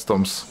without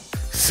customs.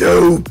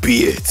 So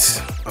be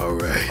it.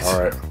 Alright.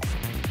 Alright.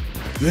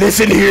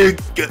 Listen here,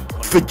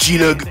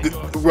 Vegeta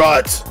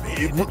Rot.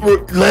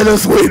 Let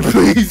us win,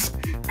 please.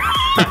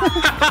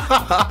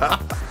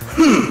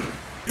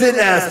 Didn't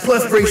ask,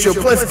 plus ratio,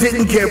 plus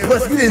didn't care,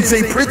 plus you didn't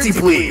say pretty,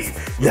 please.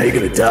 Now you're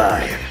gonna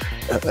die.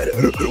 I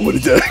don't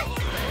want to die.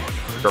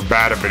 You're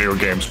bad at video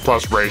games.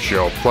 Plus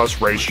ratio,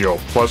 plus ratio,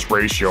 plus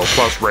ratio,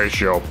 plus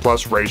ratio,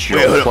 plus ratio,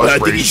 Wait, hold on, I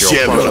plus think he's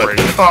ratio, jammed,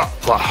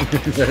 plus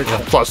ratio.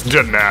 Plus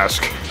didn't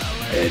ask.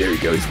 Hey, there we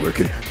go, he's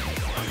working.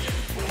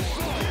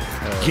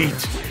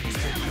 Yeet.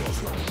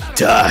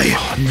 Die.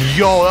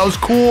 Yo, that was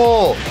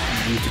cool.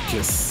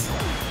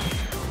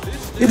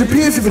 It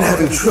appears you've been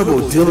having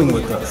trouble dealing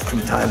with us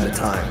from time to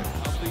time.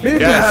 Maybe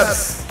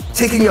perhaps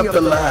taking up the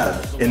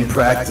lab and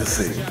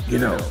practicing, you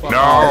know.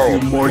 No,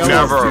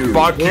 never.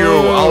 Fuck you.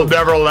 I'll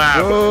never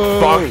laugh.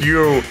 Fuck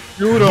you.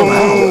 Boo.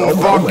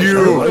 Fuck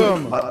you.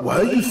 Why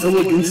are you so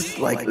against,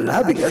 like,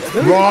 labbing? That's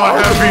very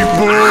Raw heavy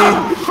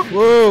boo.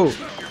 Whoa.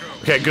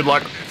 Okay, good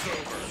luck.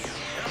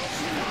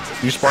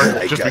 You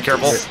spark. Just be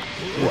careful.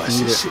 Watch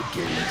this shit,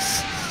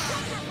 gamers.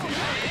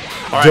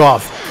 All right.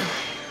 Off.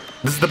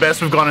 This is the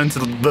best we've gone into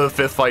the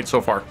 5th fight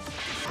so far.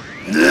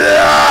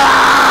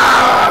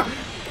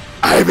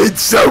 I'm in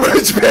so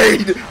much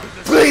pain.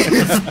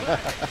 Please,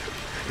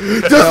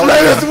 just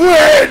let us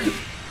win.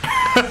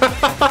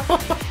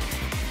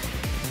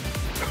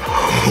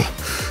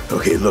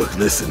 Okay, look,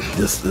 listen.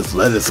 Just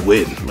let us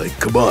win. Like,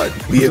 come on,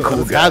 be a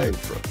cool guy.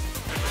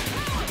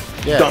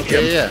 Yeah, Dunk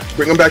him. yeah.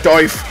 Bring him back to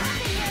life.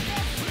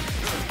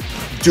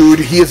 Dude,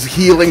 he is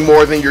healing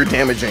more than you're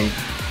damaging.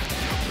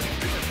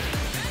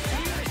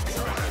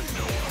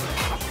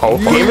 Oh,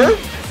 Gamer?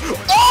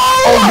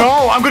 oh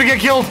no! I'm gonna get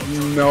killed.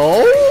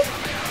 No?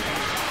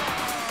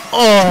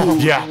 Oh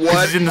yeah, 'cause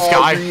What he's in the a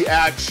sky.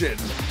 reaction.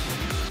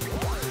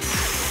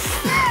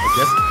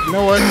 Guess, you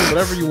know what?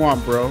 Whatever you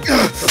want, bro.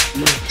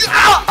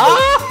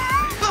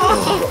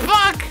 Oh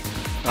fuck!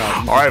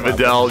 All right,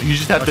 Videl, you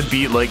just have to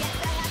beat like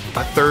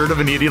a third of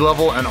an 80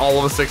 level and all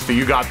of a 60.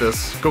 You got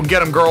this. Go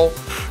get him, girl.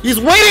 He's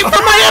waiting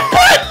for my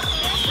input!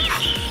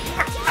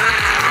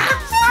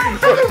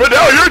 But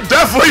now you're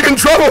definitely in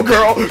trouble,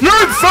 girl.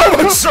 You're in so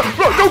much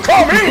trouble. Don't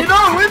call me.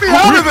 No, leave me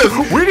out of this.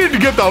 We need to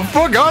get the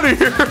fuck out of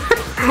here.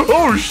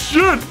 Oh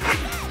shit.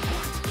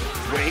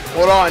 Wait,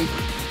 hold on.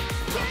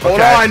 Hold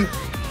Okay. on.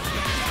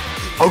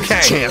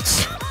 Okay.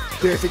 Chance.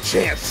 There's a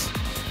chance.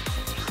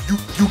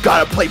 You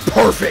gotta play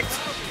perfect.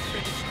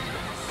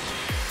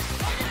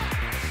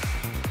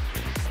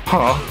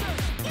 Huh?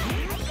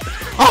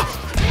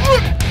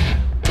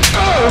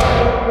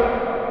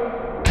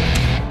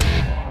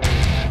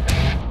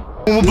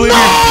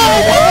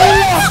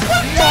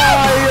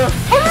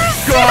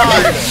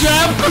 God!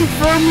 Jab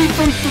confirmed me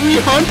from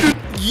 300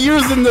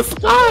 years in the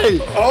sky!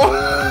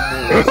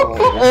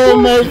 Oh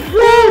my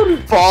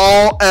god!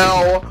 Fall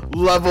L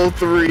level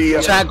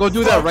 3. Chat, go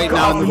do that right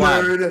now in the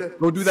lab.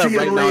 Go do that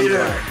right now in the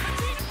lab.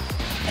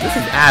 This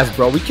is ass,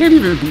 bro. We can't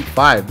even beat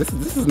 5.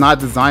 This is not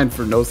designed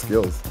for no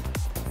skills.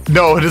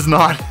 No, it is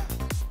not.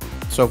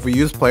 So if we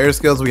use player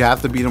skills, we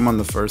have to beat them on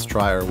the first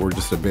try, or we're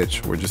just a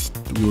bitch. We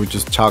were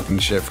just talking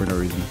shit for no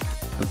reason.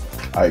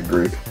 I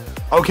agree.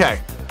 Okay.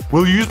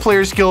 We'll use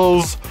player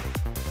skills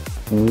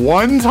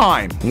one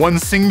time. One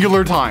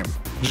singular time.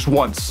 Just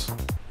once.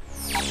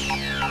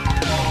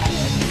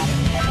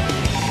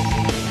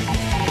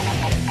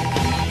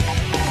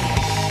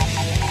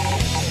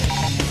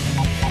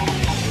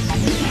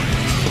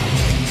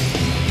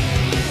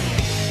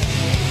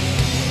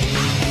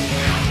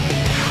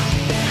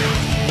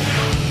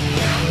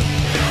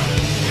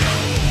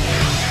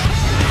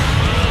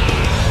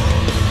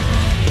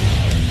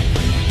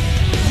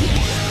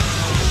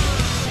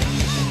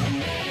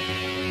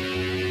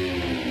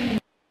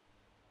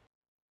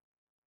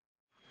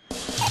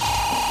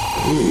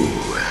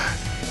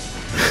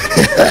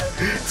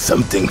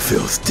 Something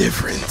feels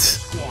different.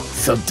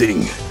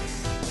 Something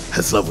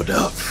has leveled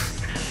up.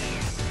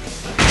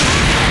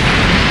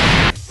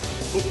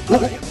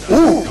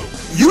 Ooh,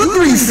 you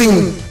three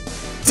seem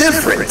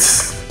different.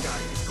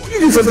 You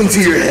do something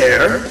to your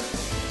hair.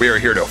 We are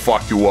here to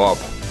fuck you up.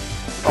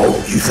 Oh,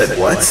 you said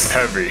what?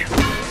 Heavy.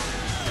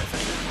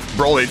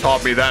 Broly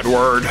taught me that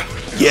word.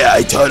 Yeah,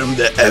 I taught him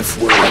the F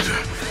word.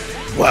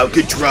 Wow,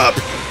 good drop.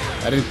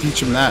 I didn't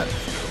teach him that.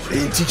 I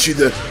didn't teach you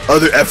the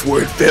other F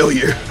word,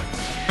 failure.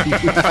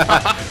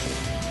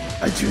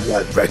 I do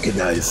not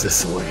recognize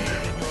this one.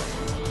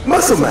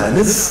 Muscle Man,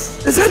 is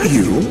that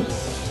you?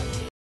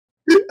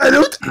 I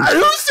don't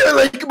sound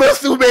like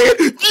Muscle Man.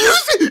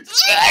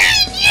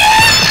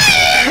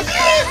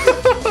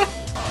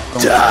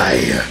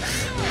 Die.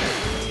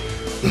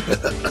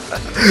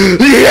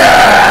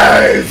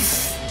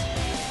 Yes!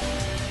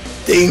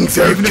 Things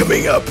are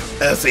coming up,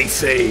 as they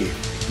say,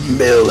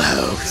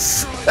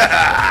 Millhouse.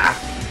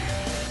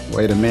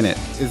 Wait a minute.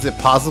 Is it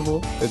possible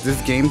that this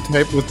game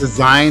type was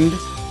designed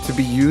to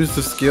be used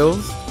as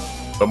skills?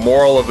 The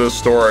moral of this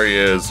story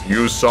is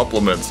use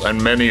supplements, and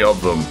many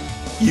of them.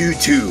 You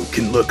too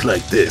can look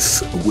like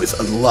this with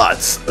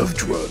lots of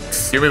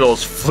drugs. Give me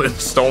those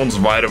Flintstones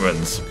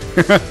vitamins.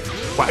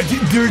 Why,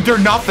 they're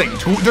nothing.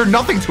 They're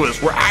nothing to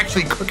us. We're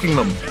actually cooking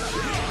them.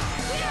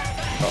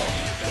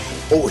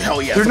 Oh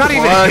hell yeah! They're not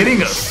even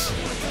hitting us.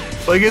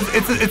 Like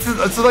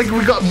it's like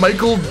we got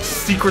Michael's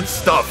secret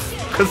stuff.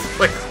 Cause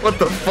like what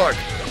the fuck?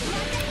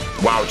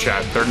 Wow,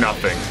 chat, they're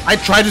nothing. I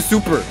tried to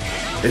super.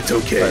 It's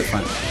okay. Alright,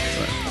 fine.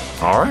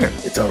 All right.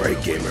 It's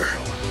alright, gamer.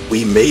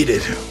 We made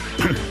it.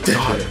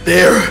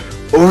 There,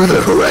 over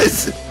the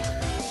horizon,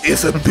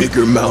 is a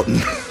bigger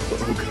mountain.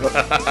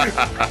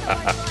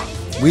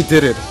 We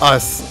did it.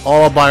 Us.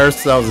 All by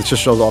ourselves. It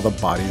just shows all the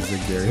bodies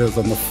that Gary has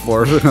on the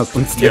floor.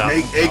 Yeah.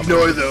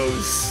 Ignore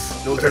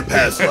those. Those are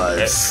past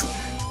lives.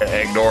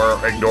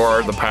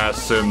 Ignore the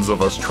past sins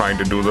of us trying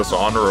to do this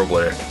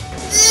honorably.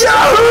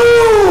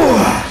 Yahoo!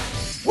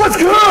 What's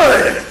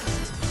good?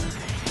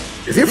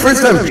 Is it your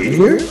first time being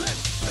here?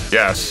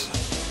 Yes.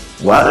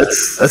 Wow,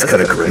 that's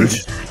kind of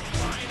cringe.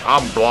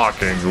 I'm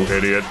blocking, you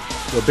idiot.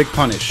 A big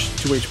punish.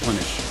 2H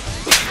punish.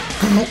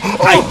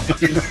 I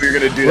didn't know you were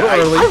gonna do that.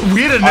 I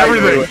weed and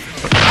everything.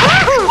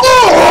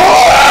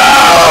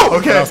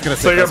 Okay,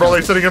 sitting in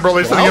Broly, sitting in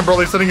Broly, sitting in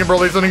Broly, sitting in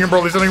Broly, sitting in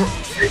Broly, sitting in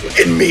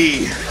And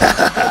me.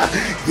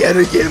 Yet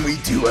again, we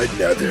do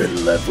another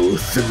level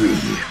 3.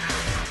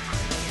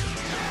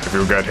 If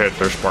you get hit,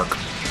 there's spark.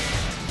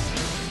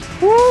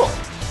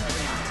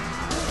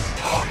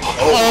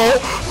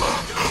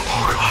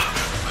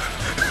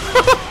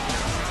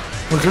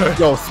 Okay.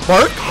 Yo,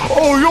 Spark?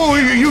 Oh, yo,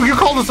 you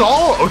called us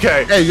all?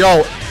 Okay. Hey,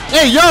 yo,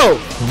 Hey, yo!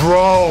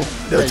 Bro.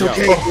 That's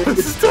okay. Oh,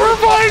 this is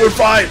terrifying. We're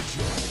fine.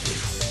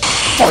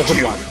 Fuck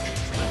you.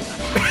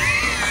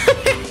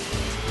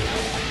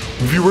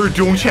 Viewer,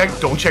 don't check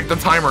the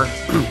timer.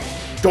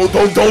 Don't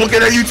look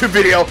at that YouTube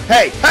video.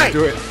 Hey.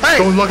 Do it. Hey.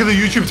 Don't look at the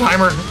YouTube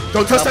timer.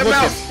 Don't touch that looking.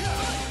 mouse.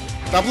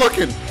 Stop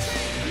looking.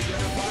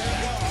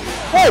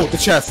 Whoa, the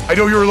chest. I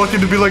know you were looking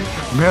to be like,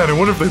 man, I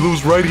wonder if they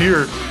lose right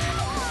here.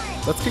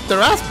 Let's kick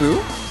their ass,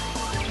 boo.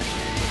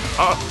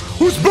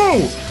 Who's Boo?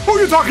 Who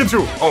are you talking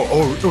to?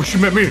 Oh, she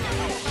meant me.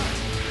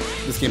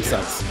 This game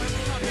sucks.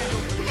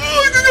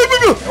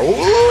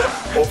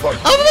 Oh fuck.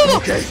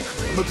 Okay.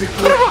 I'm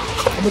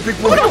a big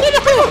boy.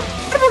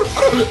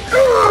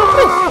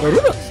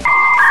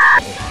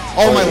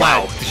 Oh my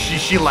Wow, life.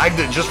 she lagged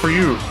it just for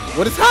you.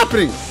 What is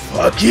happening?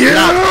 Fuck you.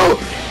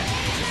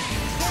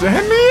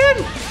 Send me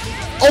in.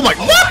 Oh my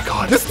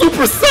god. This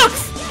super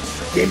sucks.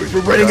 Gamers,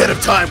 we're running out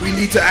of time. We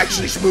need to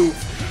actually move.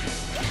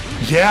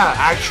 Yeah,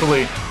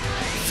 actually,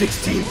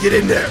 16, get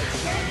in there.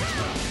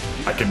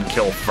 I can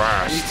kill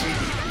fast,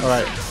 All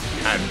right.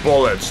 and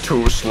bullets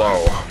too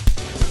slow.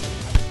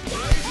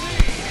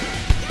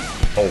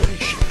 Holy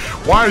shit!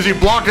 Why is he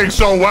blocking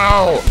so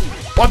well?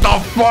 What the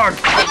fuck?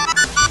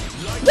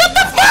 What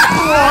the fuck?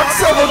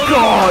 Blocks of a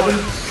god.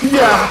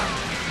 Yeah.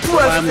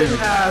 Preston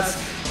has.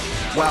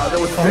 Wow, that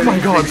was. Oh my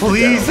god!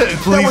 Please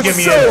get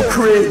me so in.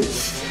 cringe.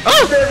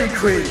 Oh, very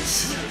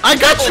cringe. I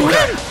got you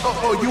in.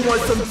 Oh, you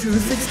want some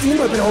 216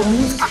 by all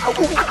means?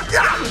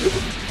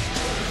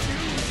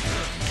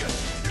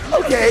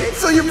 Okay,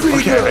 so you're pretty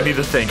Okay, I good. need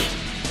to think.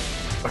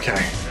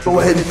 Okay. Go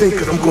ahead and think,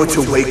 'cause I'm going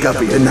to wake up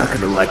and you're not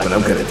gonna like what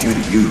I'm gonna do to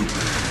you. You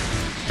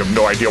have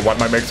no idea what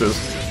my mix is.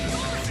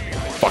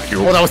 Fuck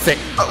you. Oh, that was sick.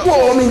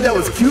 Well, I mean, that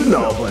was cute and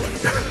all, but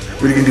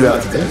what are you gonna do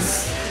after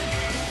this?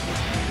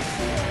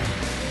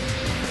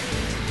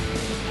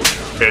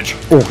 Bitch.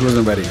 Oh, he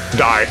wasn't ready.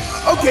 Die.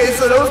 Okay,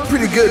 so that was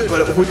pretty good,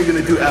 but what are you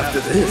gonna do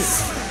after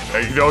this?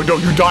 Hey, no,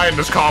 you die in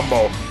this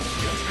combo.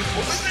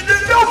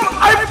 No,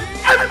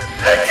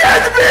 it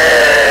can't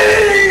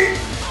be!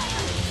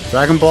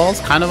 Dragon Ball's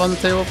kind of on the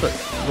table, but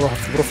a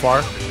little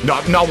far.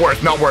 Not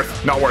worth.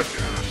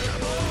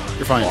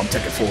 You're fine. I'm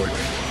taking forward.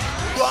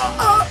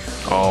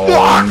 Oh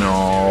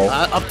no.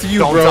 Up to you,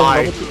 Don't bro.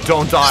 die.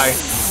 Don't die.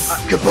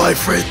 Goodbye,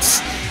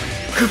 friends.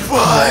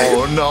 Goodbye.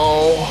 Oh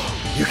no.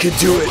 You can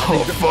do it.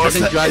 Oh fuck. I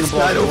think Dragon It's Ball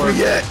not will over work.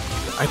 yet.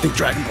 I think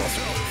Dragon Ball's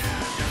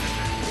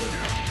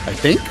I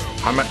think?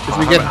 How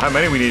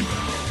many we need?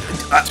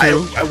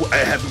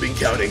 I haven't been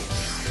counting.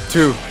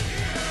 2.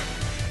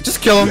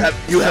 Just kill him.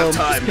 You have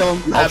time. Just kill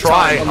him. You I'll have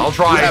try. time. I'll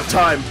try. You have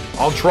time.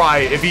 I'll try.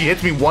 If he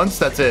hits me once,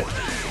 that's it.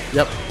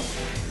 Yep.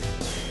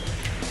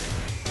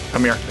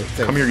 Come here.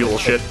 Come here, you little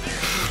shit.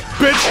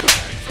 Bitch!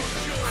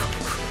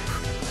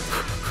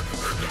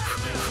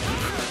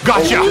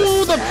 Gotcha!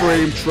 Ooh, the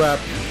frame trap.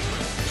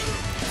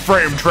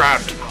 Frame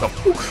trapped.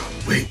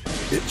 Wait,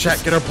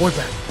 Chat, get our boy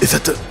back. is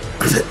that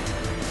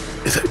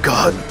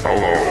God?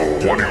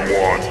 Hello, what do you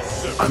want?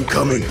 I'm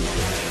coming.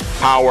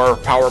 Power,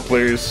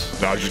 please.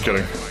 No, just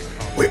kidding.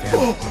 Wait,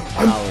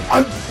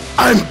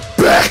 I'm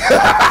back.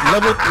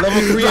 Level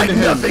 3 Like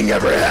into him. nothing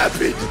ever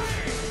happened.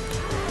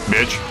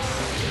 Bitch.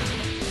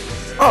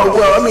 Oh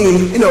well, I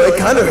mean, it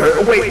kind of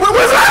hurt. Wait, what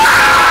was that?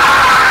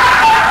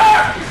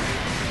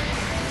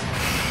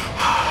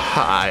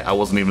 I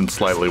wasn't even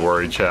slightly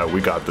worried, chat. We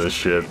got this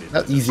shit.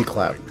 That easy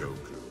clap.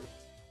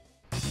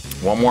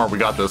 One more, we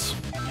got this.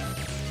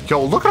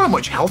 Yo, look at how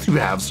much health you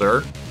have,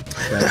 sir. Yeah,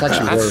 that's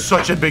actually That's worse.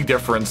 such a big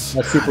difference.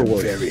 That's super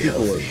worse. Very Super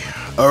healthy.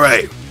 worse. All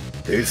right,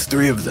 there's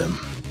 3 of them.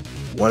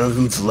 One of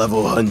them's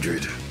level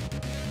 100.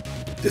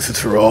 This is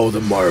for all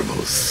the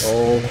marbles.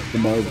 Oh, the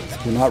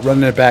marbles. We're not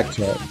running it back,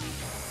 chat.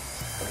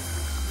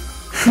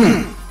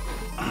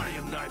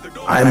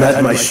 I'm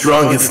at my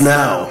strongest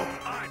now.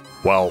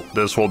 Well,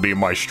 this will be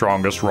my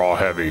strongest raw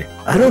heavy.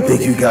 I don't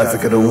think you guys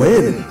are gonna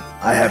win.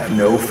 I have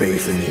no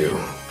faith in you.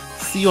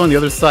 See you on the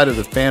other side of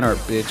the fan art,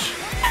 bitch.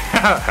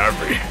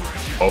 Heavy.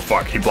 Oh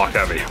fuck, he blocked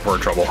heavy. We're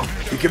in trouble.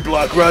 You can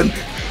block, run.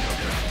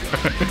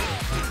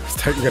 It's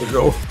time you gotta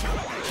go.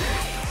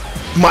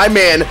 My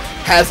man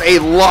has a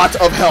lot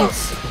of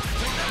health.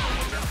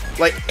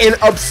 Like an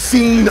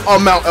obscene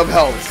amount of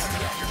health.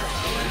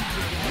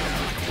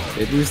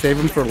 Did we save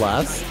him for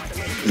last?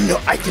 No,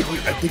 I think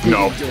we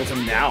No. need to deal with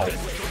him now.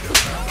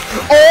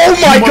 Oh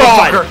my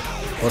god!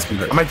 Let's be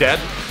hurt. Am I dead?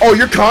 Oh,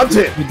 your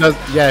content! He does,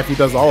 yeah, if he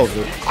does all of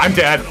it. I'm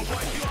dead.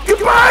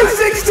 Goodbye,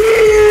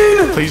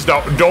 16! Please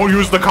don't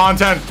use the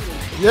content.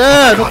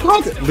 Yeah, no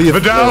content. Leave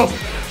Vidal.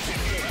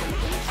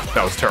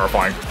 That was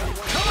terrifying.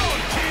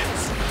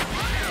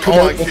 Come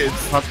on, kids.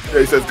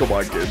 He says, come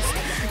on, kids.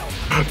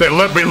 They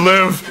let me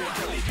live.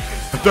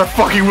 They're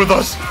fucking with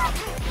us.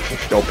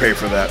 Don't pay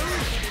for that.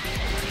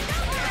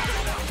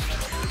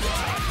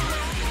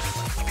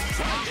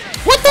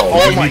 What the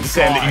Oh, fuck? I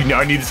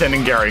need to send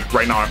in Gary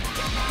right now.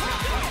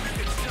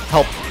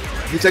 Help.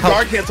 You said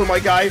guard cancel, my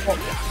guy.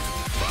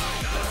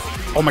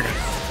 Oh my god.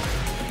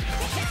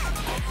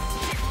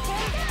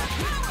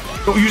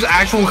 Don't use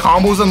actual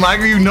combos and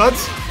lag. Are you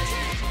nuts?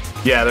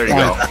 Yeah, there you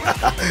go.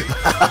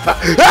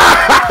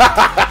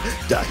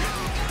 Done.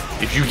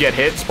 If you get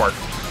hit, spark.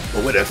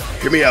 But what if?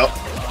 Hear me out.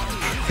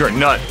 You're a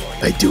nut.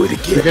 I do it You're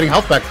again. getting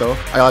health back though.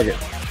 I like it.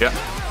 Yeah.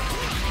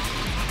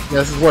 Yeah,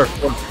 this is work.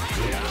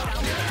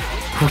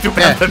 We don't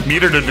have the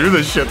meter to do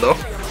this shit though.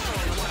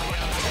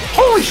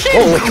 Holy shit!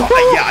 Oh my god!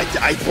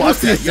 Yeah, I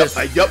blocked that. Yep,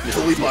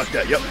 totally blocked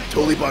that. Yep,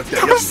 totally blocked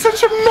that. That was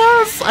such a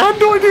mess. I had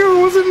no idea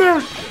what was in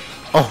there.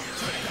 Oh,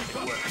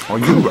 You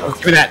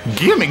give me that.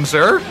 gaming,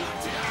 sir?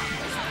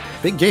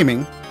 Big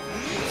gaming.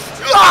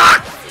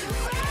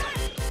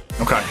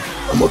 Okay.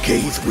 I'm okay.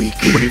 He's weak.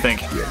 What do you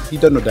think? He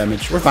does no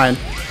damage. We're fine.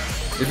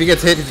 If he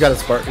gets hit, he's got a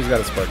spark. He's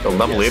got a spark. The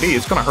level 80,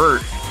 it's gonna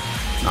hurt.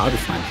 No, I'll be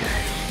fine.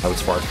 I would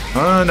spark.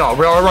 No,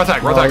 raw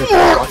attack, raw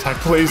attack,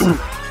 please.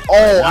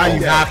 Oh, I'm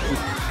happy.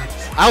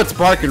 I would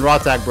spark in raw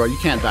attack, bro. You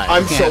can't die.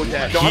 I'm You can't. so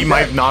dead. He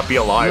might not be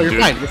No, alive, you're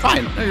dude. fine. You're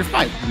fine. No, you're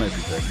fine. You might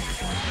be dead.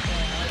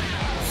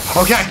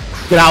 Okay.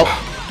 Get out.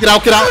 Get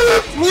out. Get out.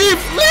 Leave.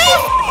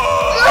 Leave.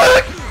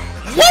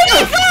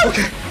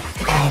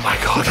 Oh my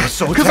god, that's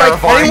so Because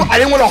terrifying. I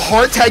didn't want to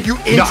heart tag you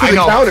into I the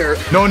know. counter.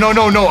 No.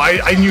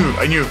 I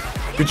knew.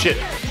 Good shit.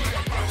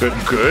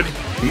 Good.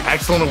 The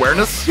excellent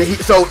awareness. Yeah,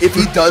 so if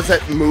he does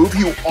that move,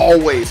 he'll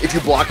always, if you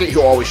block it,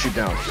 he'll always shoot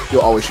down. He'll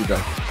always shoot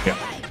down. Yeah.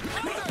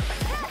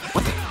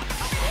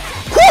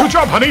 Good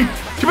job, honey.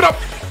 Keep it up.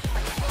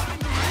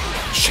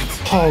 Shit.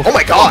 Oh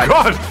my god. Oh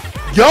god.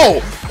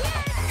 Yo!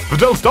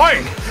 Videl's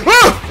dying.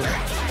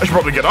 Ah! I should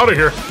probably get out of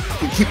here.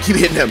 Keep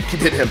hitting him.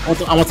 Keep hitting him.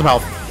 I want some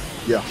health.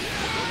 Yeah.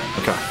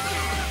 Okay.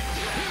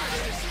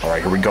 All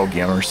right, here we go,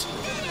 gamers.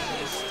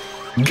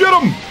 Get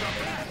him.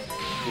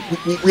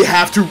 We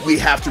have to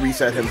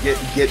reset him. Get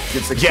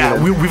 16.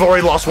 Yeah, we've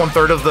already lost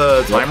 1/3 of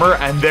the timer,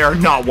 and they're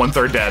not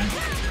 1/3 dead.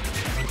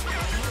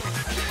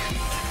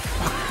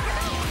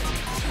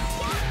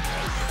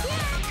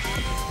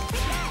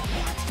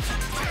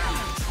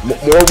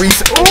 More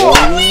reset. Oh!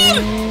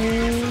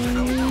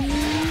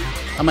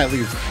 I might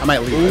leave.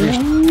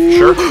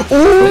 Sure.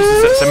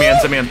 Send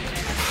me in.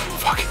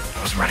 Fuck,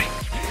 I wasn't ready.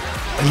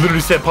 I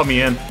literally said put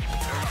me in.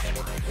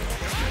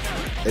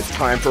 It's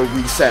time for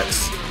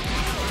resets.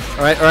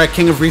 All right,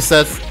 King of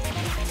Resets.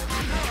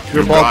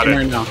 You're You got balking it.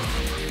 right now.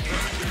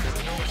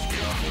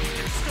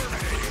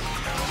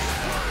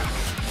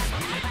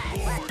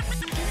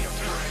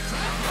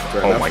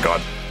 Oh my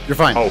god. You're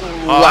fine. Oh,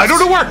 I don't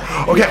know where.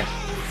 Okay.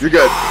 You're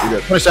good. You're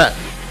good. Finish that.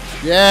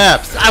 Yeah.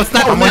 I was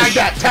not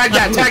Tag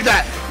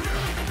that.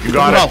 You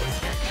got it.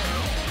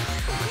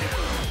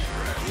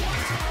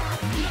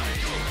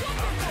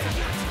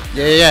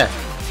 Yeah.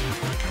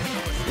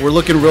 We're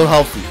looking real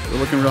healthy.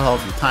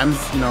 Time's,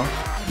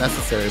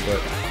 necessary,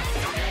 but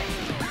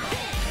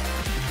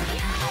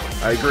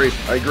I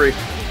agree.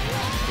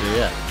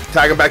 yeah.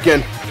 Tag him back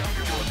in.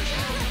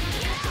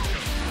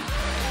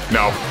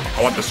 No,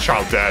 I want this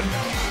child dead.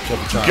 Kill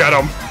the child. Get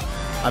him.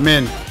 I'm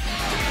in.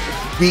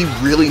 We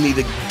really need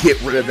to get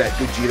rid of that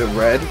Gogeta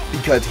Red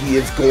because he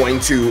is going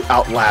to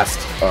outlast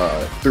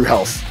through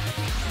health.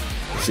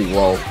 Let's see,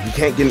 well, you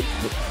can't get.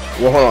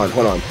 Well,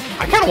 hold on.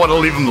 I kind of want to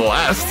leave him the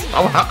last.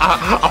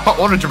 I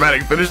want a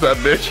dramatic finish that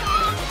bitch.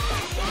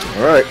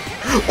 All right.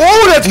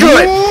 Oh, that's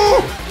good.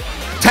 Woo!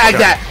 Tag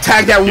that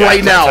Yeah,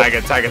 right now. Tag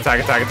it.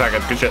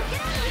 Good shit.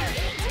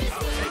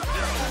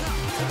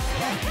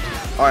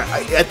 All right,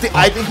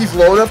 I think he's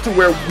low enough to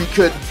where we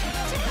could.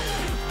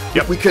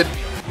 Yep. We could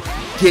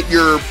get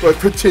your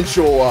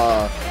potential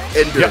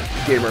ender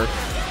gamer.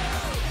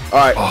 All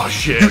right. Oh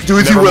shit. Do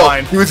as you Never will.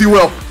 mind. Do as you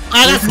will.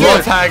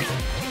 Raw tag.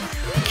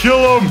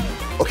 Kill him.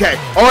 Okay.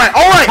 All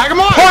right. Tag him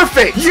on.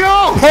 Perfect.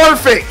 Yo.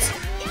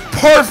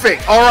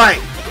 Perfect. All right,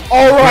 We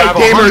have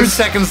 100 gamers.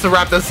 seconds to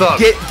wrap this up.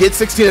 Get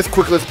 16 as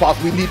quickly as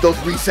possible. We need those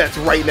resets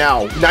right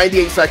now.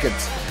 98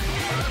 seconds.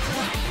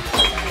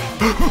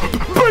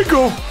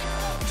 Bingo.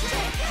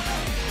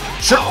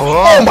 Sure.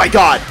 Oh my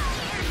god.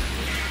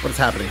 What is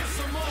happening?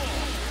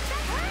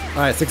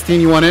 All right, 16.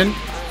 You want in?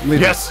 I'm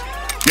leaving. Yes.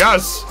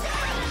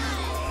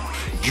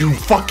 You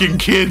fucking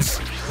kids.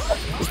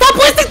 Stop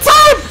wasting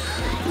time.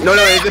 No,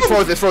 it's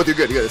frozen.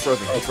 You're good. It's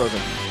frozen.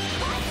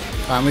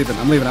 I'm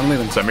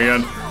leaving. Send me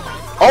in.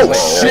 Oh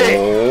shit.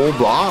 Oh,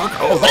 block.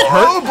 Oh, that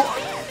hurt?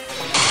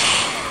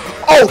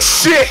 Oh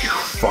shit.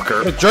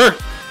 Fucker. What a jerk.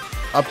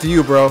 Up to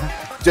you, bro.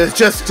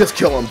 Just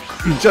kill him.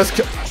 Just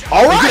kill.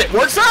 All right,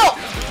 works out.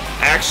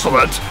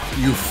 Excellent.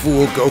 You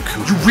fool,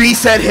 Goku. You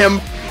reset him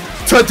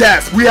to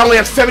death. We only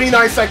have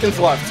 79 seconds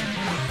left.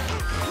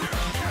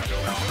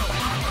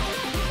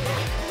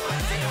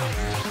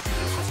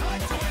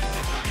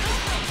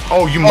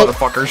 Oh, you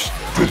motherfuckers.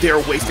 Dude, they're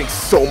wasting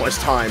so much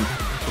time.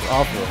 It's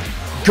awful.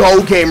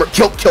 Go, gamer.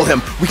 Kill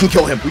him. We can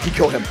kill him.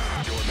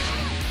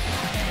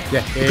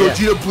 Yeah.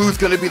 Gogeta Blue's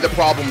gonna be the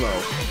problem,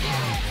 though.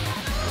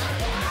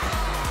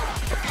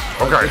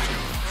 Okay.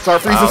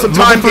 Start freezing some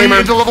time, gamer.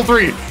 Into level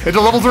 3.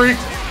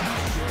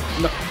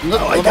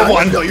 Oh, I got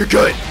one. No, you're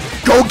good.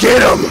 Go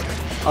get him.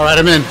 All right,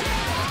 I'm in.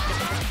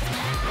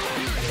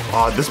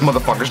 Oh, this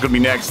motherfucker's gonna be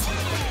next.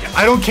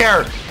 I don't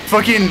care.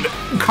 Fucking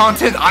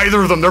content,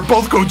 either of them. They're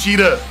both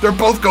Gogeta. They're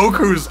both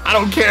Gokus. I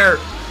don't care.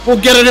 We'll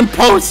get it in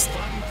post.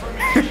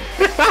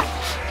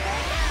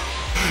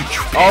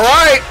 All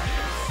right.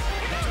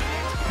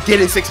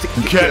 Get in 60.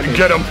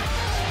 Get him.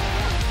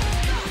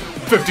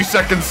 50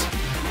 seconds.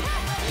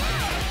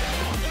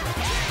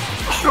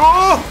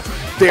 Oh!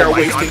 They are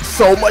wasting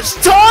so much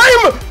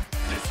time.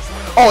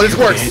 Oh, this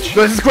works.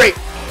 This is great.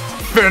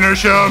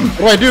 Finish him.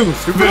 What do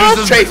I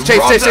do?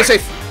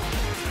 Chase.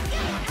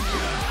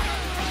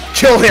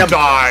 Kill him.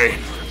 Die.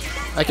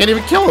 I can't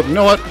even kill him. You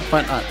know what?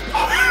 Fine.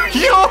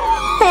 Yo,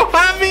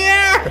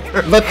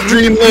 Javier. Let the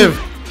dream live.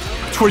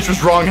 Twitch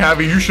was wrong,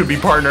 Javi. You should be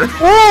partnered.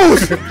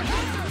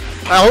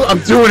 I'm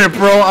doing it,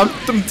 bro. I'm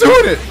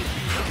doing it.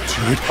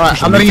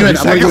 Alright, I'm letting you in.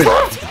 I'm letting you in.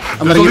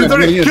 I'm letting you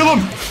in. Kill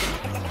him.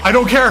 I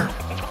don't care.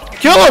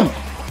 Kill him.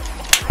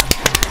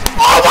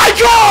 Oh my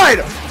God!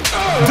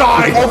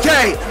 Die.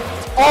 Okay.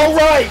 All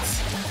right.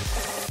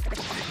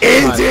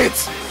 End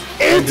it.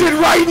 End it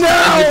right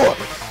now.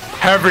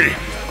 Heavy.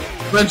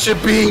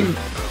 Friendship beam.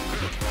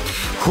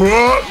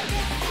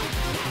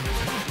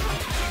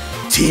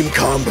 Team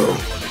combo.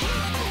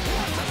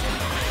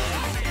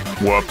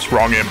 Whoops,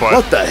 wrong input.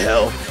 What the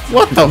hell?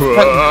 What the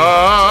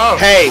fuck?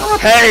 Hey.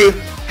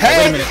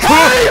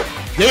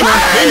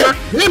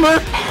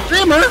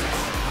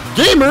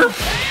 Gamer.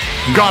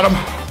 Got him.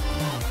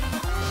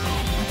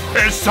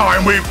 It's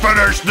time we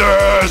finish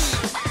this.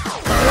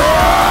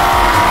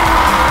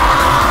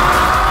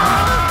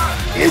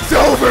 It's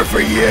over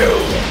for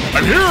you.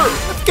 I'm here.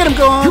 Let's get him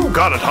going. You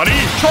got it, honey.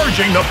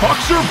 Charging the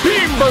Boxer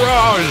Beam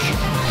Barrage.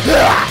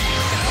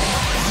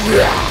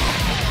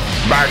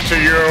 Back to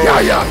you.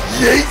 Yeah.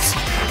 Yeet.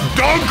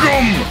 Dunk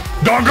him.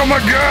 Dunk him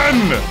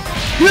again.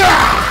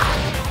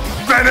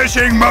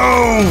 Finishing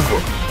move.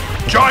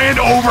 Giant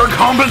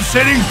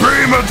overcompensating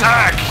beam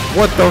attack.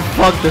 What the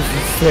fuck? This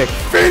is sick.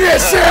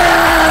 Finish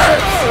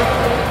it.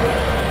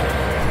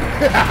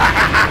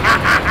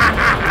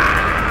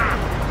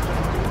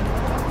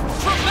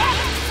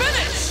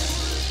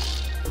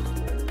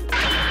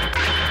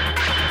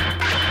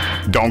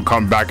 Don't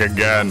come back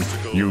again,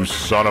 you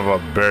son of a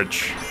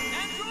bitch.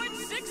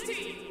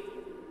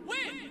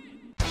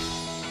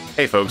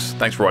 Hey folks,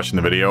 thanks for watching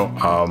the video.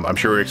 I'm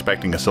sure you're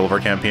expecting a silver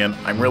champion.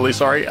 I'm really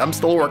sorry, I'm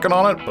still working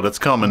on it, but it's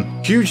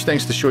coming. Huge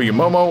thanks to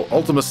Shoyoumomo,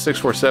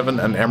 Ultimus647,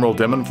 and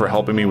MEMODEMO for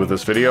helping me with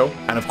this video.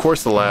 And of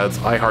course the lads,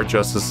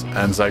 IHeartJustice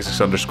and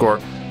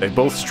Zyxx_. They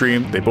both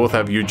stream, they both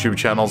have YouTube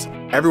channels.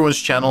 Everyone's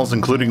channels,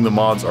 including the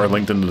mods, are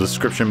linked in the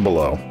description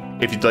below.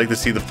 If you'd like to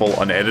see the full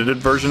unedited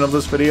version of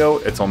this video,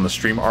 it's on the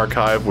stream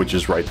archive, which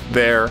is right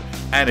there.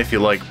 And if you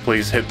like,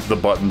 please hit the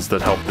buttons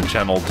that help the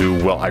channel do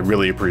well. I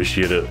really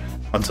appreciate it.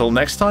 Until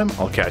next time,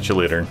 I'll catch you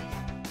later.